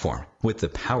rich platform with the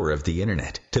power of the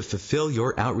internet to fulfill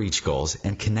your outreach goals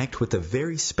and connect with a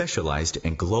very specialized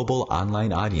and global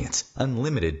online audience,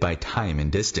 unlimited by time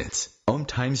and distance. Om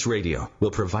Times Radio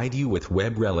will provide you with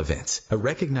web relevance, a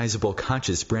recognizable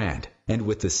conscious brand, and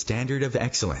with the standard of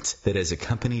excellence that has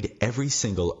accompanied every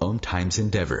single Om Times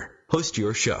endeavor. Host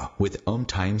your show with Om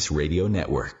Times Radio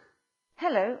Network.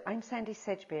 Hello, I'm Sandy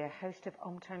Sedgbeer, host of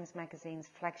Om Times Magazine's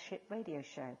flagship radio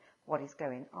show, What is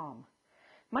Going On.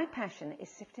 My passion is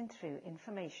sifting through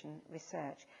information,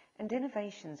 research and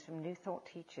innovations from new thought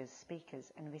teachers,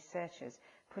 speakers and researchers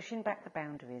pushing back the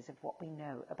boundaries of what we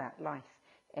know about life,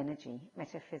 energy,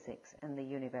 metaphysics and the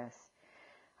universe.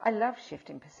 I love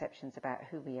shifting perceptions about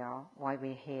who we are, why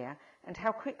we're here, and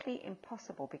how quickly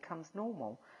impossible becomes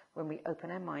normal when we open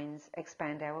our minds,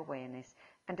 expand our awareness,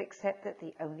 and accept that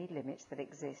the only limits that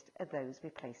exist are those we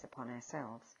place upon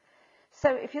ourselves.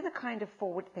 So if you're the kind of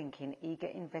forward-thinking, eager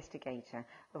investigator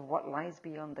of what lies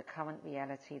beyond the current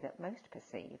reality that most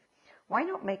perceive, why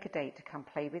not make a date to come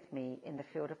play with me in the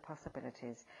field of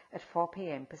possibilities at 4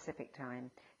 p.m. Pacific Time,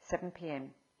 7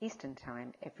 p.m. Eastern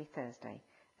Time every Thursday,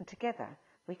 and together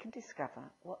we can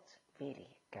discover what's really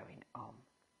going on.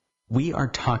 We are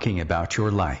talking about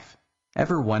your life.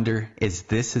 Ever wonder, is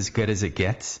this as good as it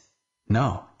gets?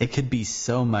 No, it could be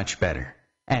so much better.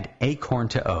 At Acorn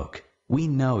to Oak, we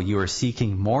know you are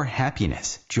seeking more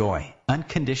happiness, joy,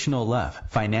 unconditional love,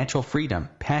 financial freedom,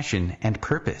 passion, and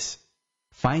purpose.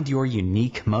 Find your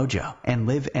unique mojo and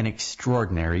live an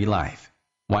extraordinary life.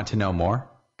 Want to know more?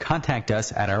 Contact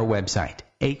us at our website,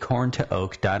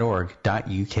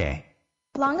 acorntooak.org.uk.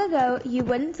 Long ago, you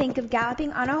wouldn't think of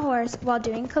galloping on a horse while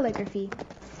doing calligraphy,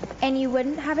 and you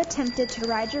wouldn't have attempted to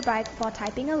ride your bike while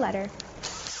typing a letter.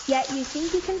 Yet you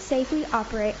think you can safely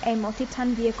operate a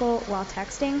multi-ton vehicle while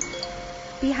texting?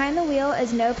 Behind the wheel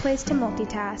is no place to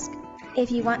multitask.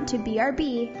 If you want to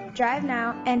BRB, drive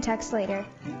now and text later.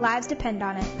 Lives depend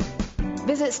on it.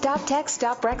 Visit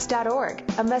StopTextStopWrecks.org,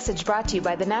 a message brought to you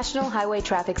by the National Highway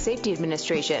Traffic Safety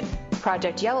Administration,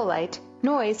 Project Yellow Light,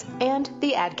 Noise, and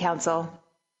the Ad Council.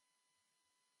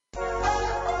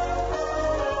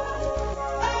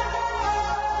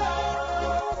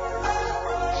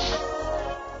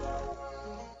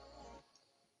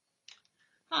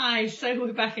 Hi, so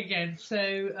we're back again.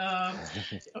 So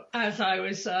as I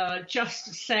was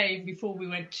just saying before we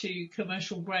went to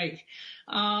commercial break,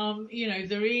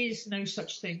 there is no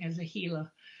such thing as a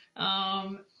healer.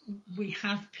 We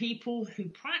have people who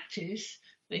practice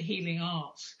the healing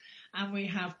arts, and we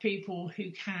have people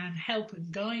who can help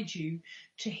and guide you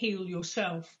to heal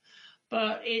yourself.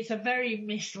 But it's a very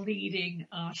misleading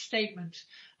statement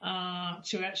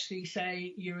to actually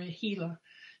say you're a healer.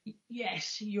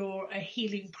 Yes, you're a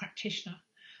healing practitioner,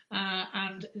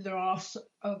 and there are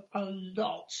a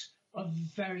lot of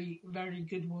very, very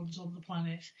good ones on the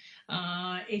planet.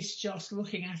 It's just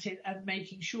looking at it and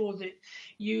making sure that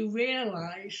you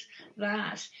realise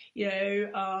that you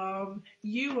are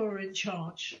in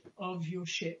charge of your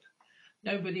ship.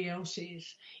 Nobody else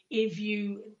is. If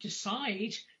you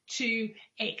decide to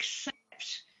accept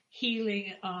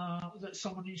healing that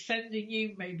someone is sending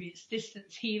you, maybe it's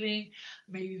distance healing,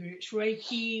 maybe it's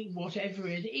Reiki, whatever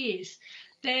it is,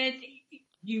 then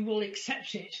you will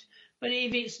accept it. But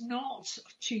if it's not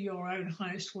to your own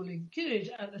highest will and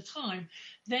good at the time,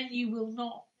 then you will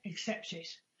not accept it.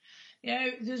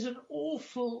 There's an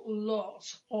awful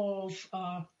lot of,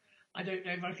 I don't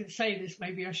know if I can say this,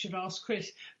 maybe I should ask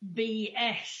Chris,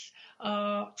 BS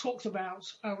talked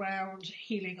about around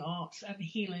healing arts and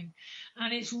healing.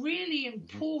 And it's really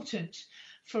important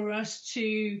for us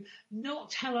to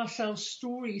not tell ourselves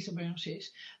stories about it,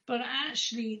 but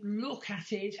actually look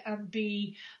at it and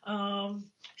be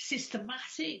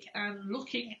systematic and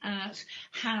looking at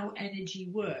how energy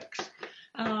works.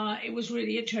 It was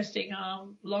really interesting.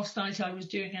 Last night I was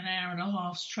doing an hour and a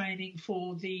half's training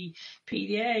for the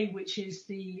PDA, which is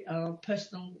the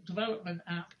personal development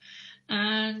app.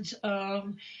 And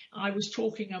I was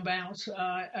talking about,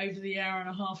 over the hour and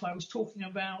a half, I was talking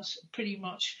about pretty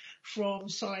much from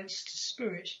science to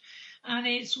spirit. And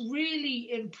it's really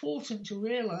important to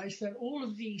realize that all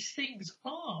of these things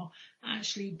are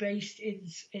actually based in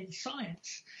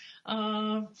science.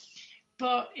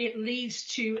 But it leads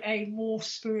to a more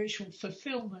spiritual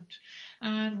fulfillment.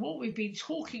 And what we've been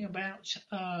talking about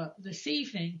this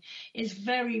evening is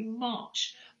very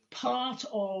much part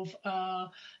of a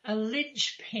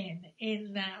linchpin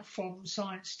in that from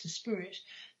science to spirit,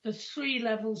 the 3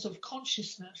 levels of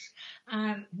consciousness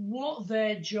and what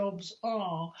their jobs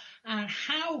are, and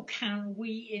how can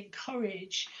we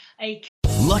encourage a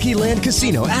Lucky Land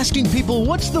Casino, asking people,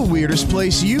 what's the weirdest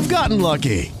place you've gotten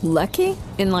lucky? Lucky?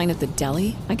 In line at the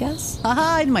deli, I guess?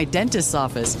 Aha, in my dentist's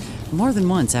office. More than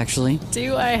once, actually.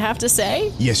 Do I have to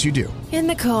say? Yes, you do. In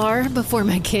the car before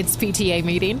my kids' PTA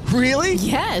meeting. Really?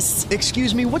 Yes.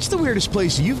 Excuse me, what's the weirdest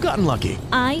place you've gotten lucky?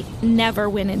 I never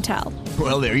win and tell.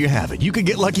 Well, there you have it. You can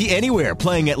get lucky anywhere,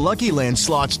 playing at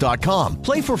LuckyLandSlots.com.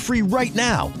 Play for free right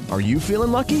now. Are you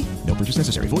feeling lucky? No purchase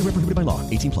necessary. Void where prohibited by law.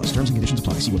 18 plus. Terms and conditions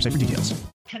apply. See website for details.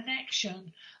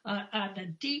 Connection and a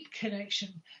deep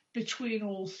connection between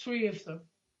all 3 of them.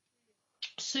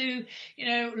 So,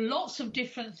 lots of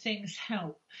different things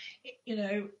help.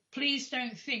 Please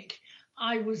don't think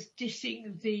I was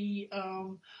dissing the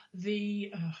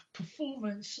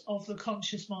performance of the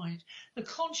conscious mind. The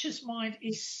conscious mind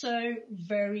is so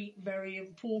very, very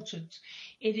important.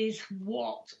 It is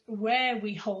where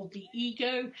we hold the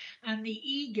ego, and the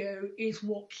ego is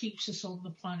what keeps us on the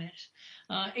planet.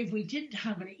 If we didn't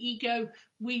have an ego,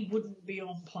 we wouldn't be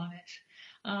on planet.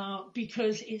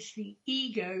 Because it's the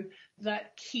ego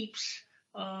that keeps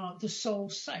the soul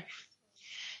safe.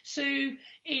 So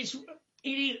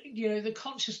the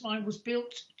conscious mind was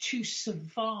built to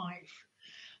survive.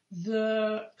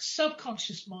 The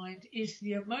subconscious mind is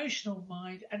the emotional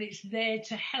mind, and it's there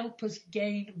to help us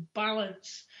gain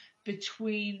balance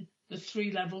between the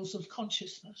 3 levels of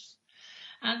consciousness.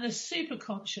 And the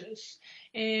superconscious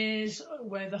is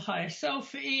where the higher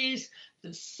self is,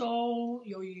 the soul,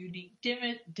 your unique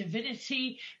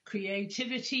divinity,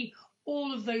 creativity,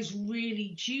 all of those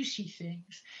really juicy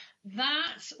things.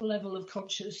 That level of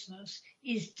consciousness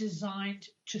is designed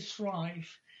to thrive.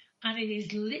 And it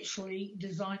is literally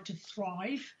designed to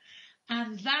thrive.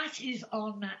 And that is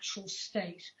our natural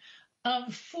state.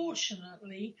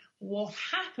 Unfortunately, what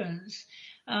happens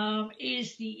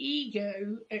is the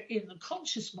ego in the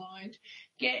conscious mind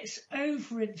gets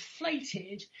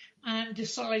overinflated and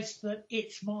decides that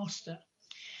it's master.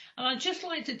 And I'd just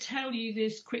like to tell you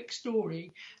this quick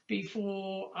story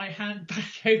before I hand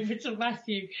back over to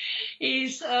Matthew.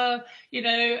 Is the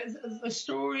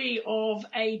story of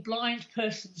a blind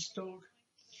person's dog.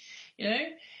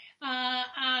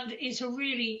 And it's a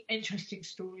really interesting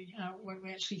story when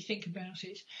we actually think about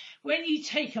it. When you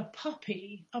take a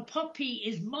puppy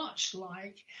is much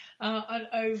like an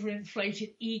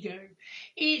overinflated ego.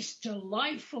 It's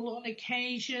delightful on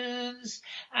occasions,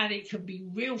 and it can be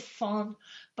real fun,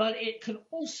 but it can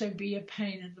also be a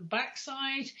pain in the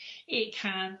backside. It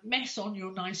can mess on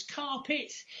your nice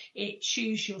carpets, it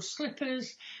chews your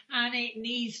slippers, and it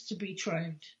needs to be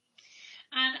trained.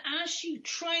 And as you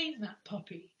train that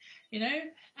puppy,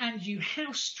 and you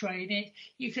house train it,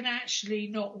 you can actually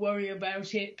not worry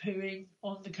about it pooing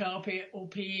on the carpet or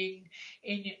peeing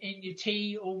in your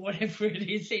tea or whatever it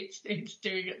is it's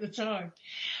doing at the time.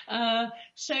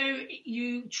 So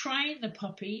you train the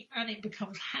puppy and it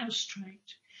becomes house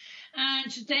trained.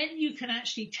 And then you can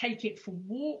actually take it for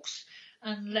walks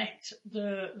and let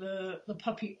the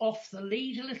puppy off the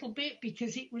lead a little bit,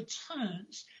 because it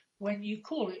returns when you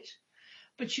call it.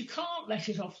 But you can't let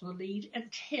it off the lead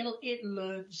until it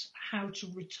learns how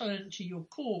to return to your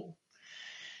call.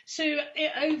 So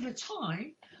over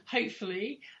time,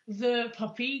 hopefully, the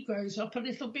puppy grows up a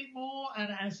little bit more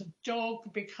and as a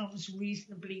dog becomes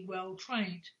reasonably well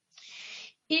trained.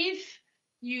 If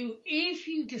you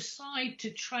decide to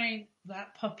train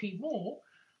that puppy more,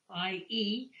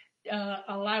 i.e.,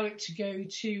 allow it to go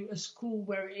to a school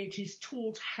where it is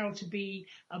taught how to be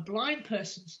a blind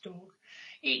person's dog,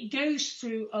 it goes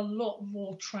through a lot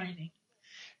more training,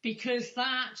 because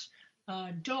that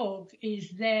dog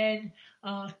is then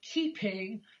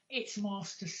keeping its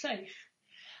master safe.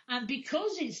 And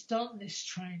because it's done this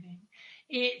training,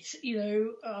 it's,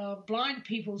 blind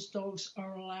people's dogs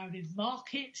are allowed in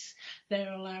markets,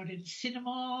 they're allowed in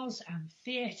cinemas and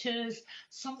theatres,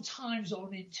 sometimes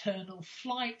on internal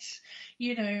flights,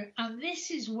 and this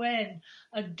is when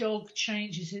a dog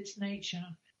changes its nature,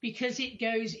 because it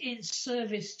goes in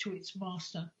service to its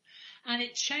master, and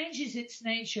it changes its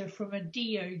nature from a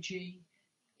DOG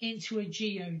into a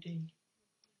GOD.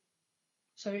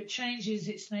 So it changes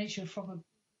its nature from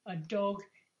a dog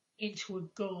into a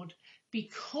god,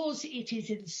 because it is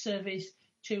in service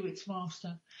to its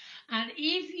master. And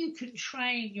if you can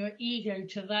train your ego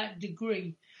to that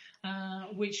degree,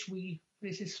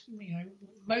 this is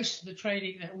most of the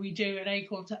training that we do at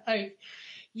Acorn to Oak,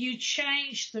 you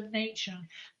change the nature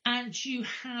and you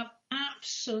have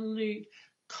absolute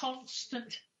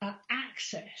constant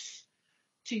access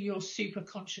to your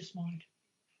superconscious mind.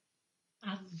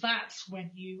 And that's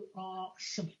when you are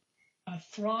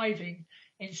thriving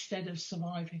instead of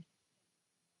surviving.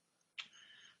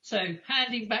 So,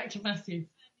 handing back to Matthew.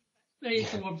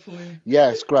 There's the one for you. Yeah,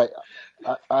 it's great.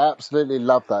 I absolutely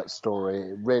love that story.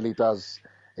 It really does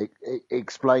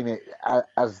explain it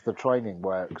as the training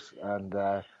works, and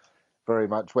very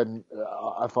much when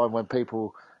I find when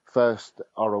people first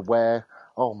are aware,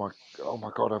 oh my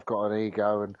God, I've got an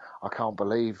ego, and I can't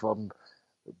believe I'm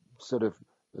sort of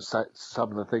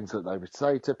some of the things that they would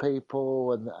say to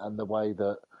people, and the way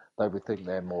that they would think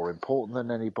they're more important than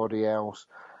anybody else.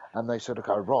 And they sort of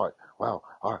go, right, well,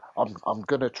 I'm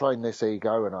going to train this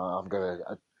ego, and I'm going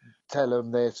to tell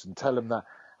them this and tell them that.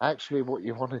 Actually, what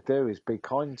you want to do is be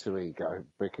kind to ego,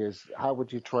 because how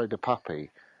would you train a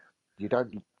puppy? You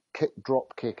don't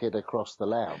drop kick it across the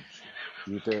lounge.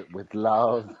 You do it with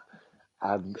love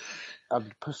and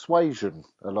persuasion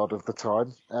a lot of the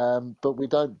time. But we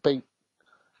don't beat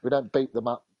them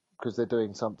up because they're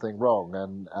doing something wrong.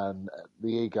 And the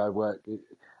ego work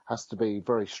has to be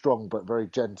very strong but very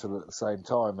gentle at the same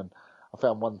time. And I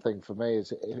found one thing for me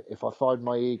is if I find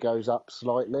my ego's up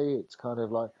slightly, it's kind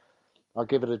of like I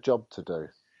give it a job to do,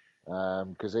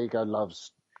 because ego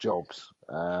loves jobs.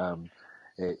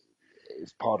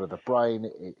 It's part of the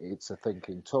brain. It's a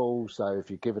thinking tool. So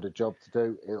if you give it a job to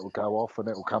do, it'll go off and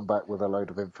it'll come back with a load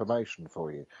of information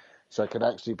for you. So it can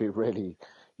actually be really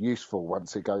useful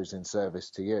once it goes in service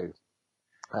to you.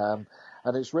 And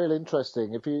it's really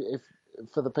interesting if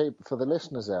for the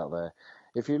listeners out there,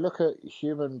 if you look at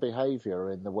human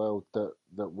behaviour in the world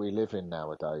that we live in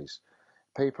nowadays,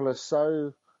 people are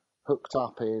so hooked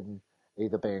up in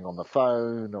either being on the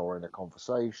phone or in a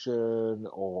conversation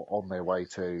or on their way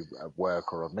to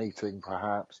work or a meeting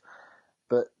perhaps.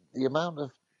 But the amount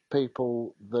of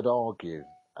people that argue,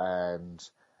 and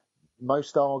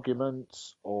most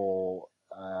arguments or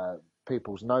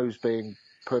people's nose being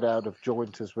put out of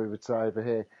joint, as we would say over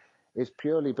here, is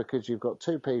purely because you've got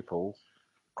two people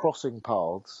crossing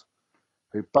paths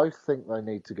who both think they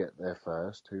need to get there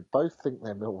first, who both think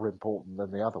they're more important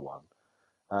than the other one,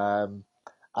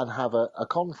 and have a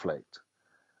conflict,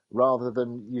 rather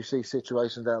than you see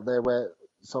situations out there where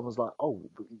someone's like, oh,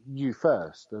 you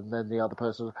first, and then the other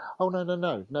person's, oh,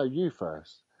 no, you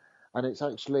first. And it's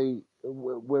actually,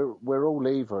 we're all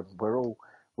even, we're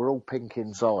all pink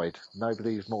inside.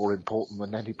 Nobody's more important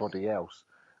than anybody else.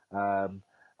 And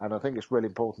I think it's really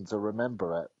important to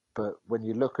remember it. But when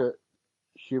you look at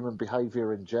human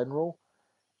behaviour in general,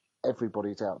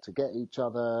 everybody's out to get each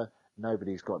other.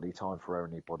 Nobody's got any time for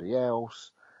anybody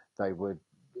else. They would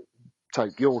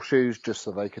take your shoes just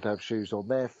so they could have shoes on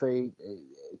their feet.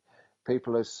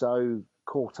 People are so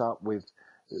caught up with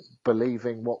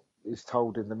believing what is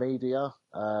told in the media.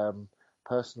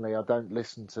 Personally, I don't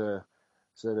listen to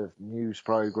sort of news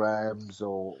programs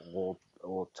or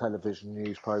television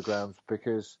news programs,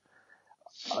 because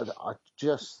I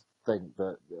just think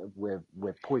that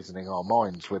we're poisoning our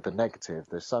minds with the negative.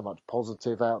 There's so much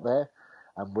positive out there,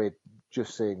 and we're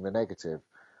just seeing the negative.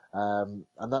 And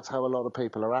that's how a lot of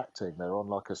people are acting. They're on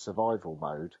like a survival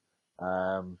mode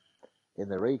in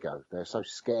their ego. They're so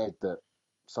scared that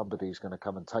somebody's going to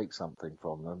come and take something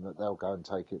from them that they'll go and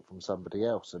take it from somebody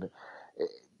else. And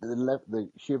the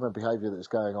human behaviour that's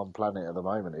going on planet at the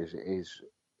moment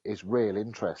is real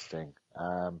interesting.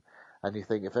 And you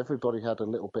think if everybody had a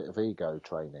little bit of ego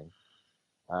training,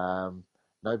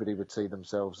 nobody would see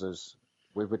themselves as,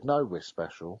 we would know we're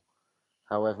special.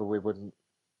 However, we wouldn't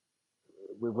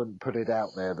put it out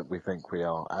there that we think we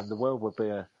are, and the world would be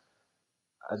a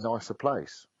nicer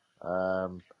place.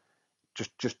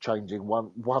 Just changing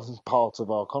one part of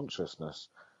our consciousness,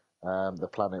 the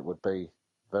planet would be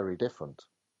very different.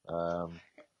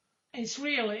 It's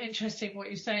really interesting what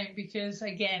you're saying, because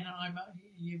again,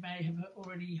 you may have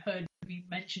already heard me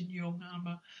mention Jung.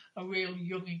 I'm a real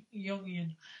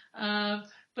Jungian.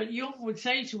 But Jung would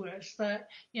say to us that,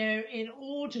 in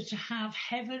order to have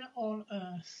heaven on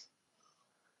earth,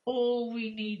 all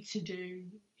we need to do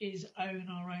is own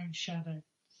our own shadow.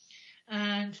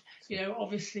 And,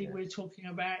 obviously we're talking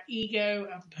about ego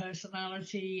and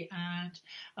personality, and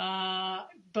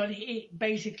but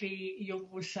basically Jung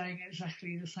was saying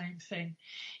exactly the same thing.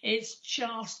 It's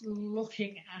just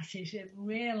looking at it and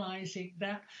realizing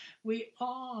that we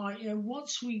are,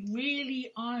 once we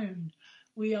really own,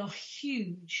 we are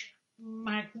huge,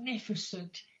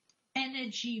 magnificent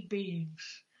energy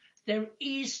beings. There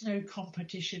is no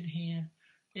competition here.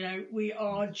 We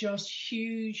are just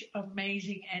huge,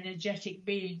 amazing, energetic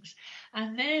beings.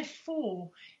 And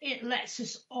therefore, it lets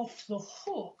us off the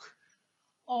hook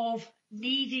of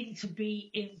needing to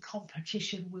be in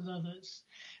competition with others.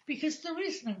 Because there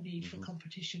is no need for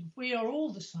competition. We are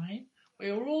all the same. We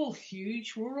are all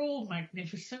huge. We're all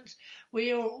magnificent.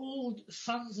 We are all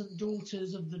sons and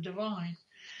daughters of the divine.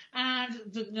 And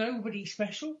that nobody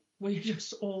special. We're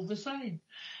just all the same.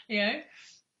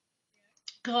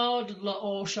 God,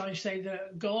 or shall I say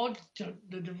that God,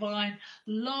 the divine,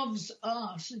 loves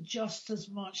us just as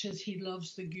much as he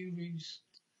loves the gurus.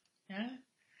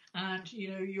 And,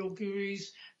 your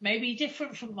gurus may be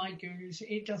different from my gurus.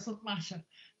 It doesn't matter.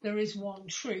 There is one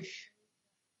truth,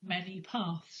 many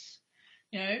paths.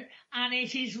 And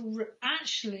it is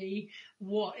actually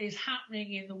what is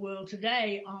happening in the world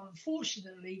today,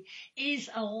 unfortunately, is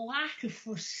a lack of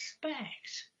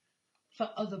respect for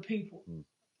other people.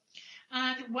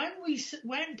 And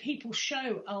when people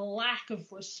show a lack of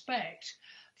respect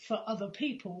for other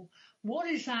people, what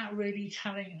is that really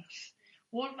telling us?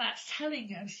 What that's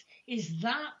telling us is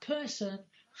that person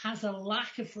has a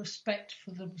lack of respect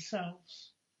for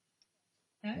themselves.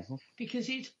 Because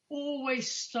it always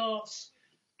starts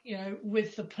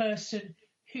with the person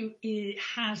who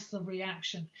has the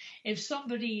reaction. If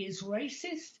somebody is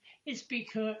racist, it's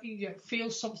because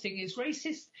feels something is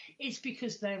racist, it's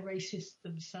because they're racist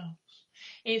themselves.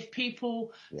 If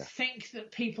people think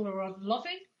that people are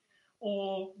unloving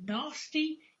or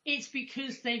nasty, it's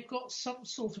because they've got some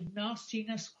sort of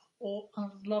nastiness or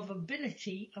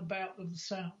unlovability about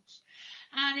themselves.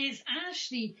 And it's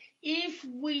actually, if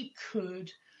we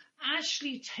could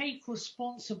actually take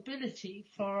responsibility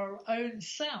for our own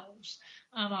selves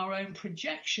and our own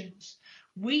projections,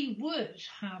 we would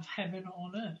have heaven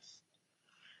on earth.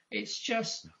 It's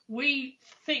just, we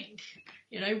think,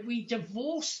 we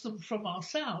divorce them from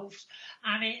ourselves,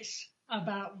 and it's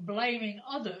about blaming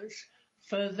others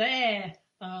for their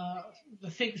the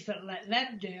things that let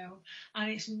them down, and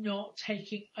it's not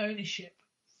taking ownership.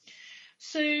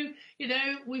 So,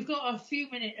 we've got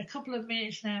a couple of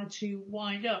minutes now to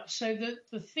wind up. So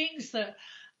the things that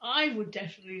I would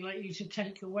definitely like you to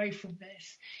take away from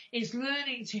this is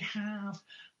learning to have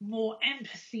more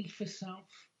empathy for self,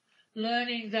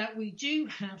 learning that we do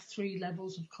have 3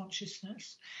 levels of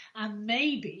consciousness, and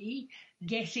maybe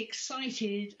get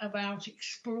excited about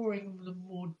exploring them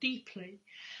more deeply,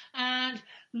 and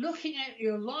looking at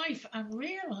your life and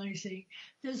realizing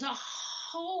there's a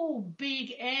whole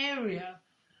big area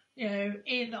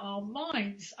in our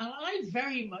minds, and I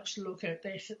very much look at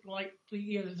this like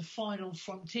the final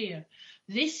frontier.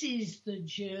 This is the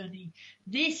journey.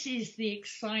 This is the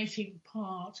exciting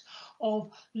part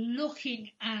of looking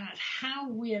at how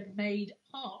we're made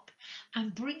up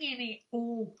and bringing it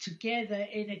all together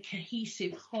in a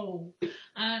cohesive whole.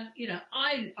 And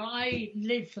I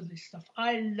live for this stuff.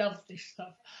 I love this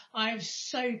stuff. I'm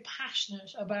so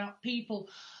passionate about people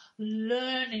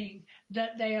learning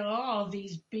that they are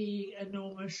these big,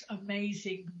 enormous,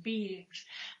 amazing beings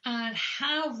and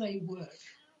how they work.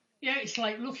 It's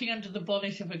like looking under the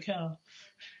bonnet of a car.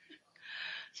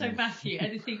 So, Matthew,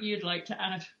 anything you'd like to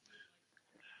add?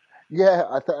 Yeah,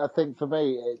 I think for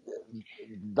me,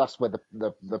 that's where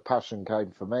the passion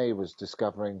came for me, was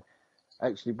discovering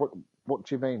actually what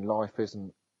do you mean life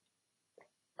isn't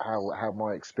how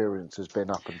my experience has been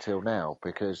up until now?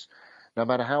 Because no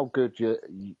matter how good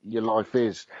your life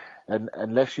is, and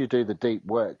unless you do the deep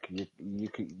work, you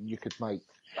could make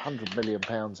 £100 million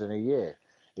in a year.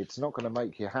 It's not going to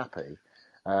make you happy.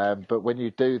 But when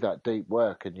you do that deep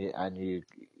work and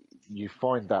you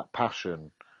find that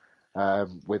passion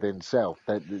within self,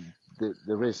 that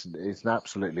there is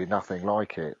absolutely nothing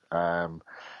like it. And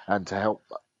to help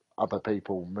other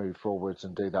people move forwards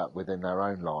and do that within their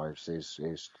own lives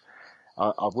is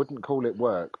I wouldn't call it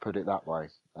work, put it that way.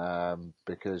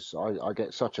 Because I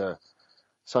get such a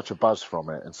buzz from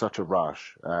it and such a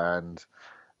rush, and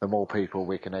the more people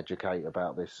we can educate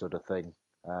about this sort of thing,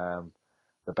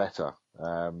 the better.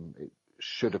 It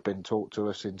should have been taught to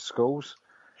us in schools,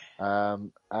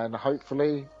 and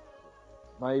hopefully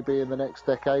maybe in the next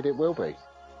decade it will be.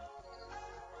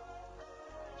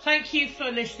 Thank you for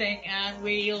listening, and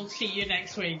we'll see you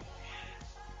next week.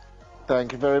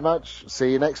 Thank you very much.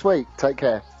 See you next week. Take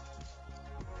care.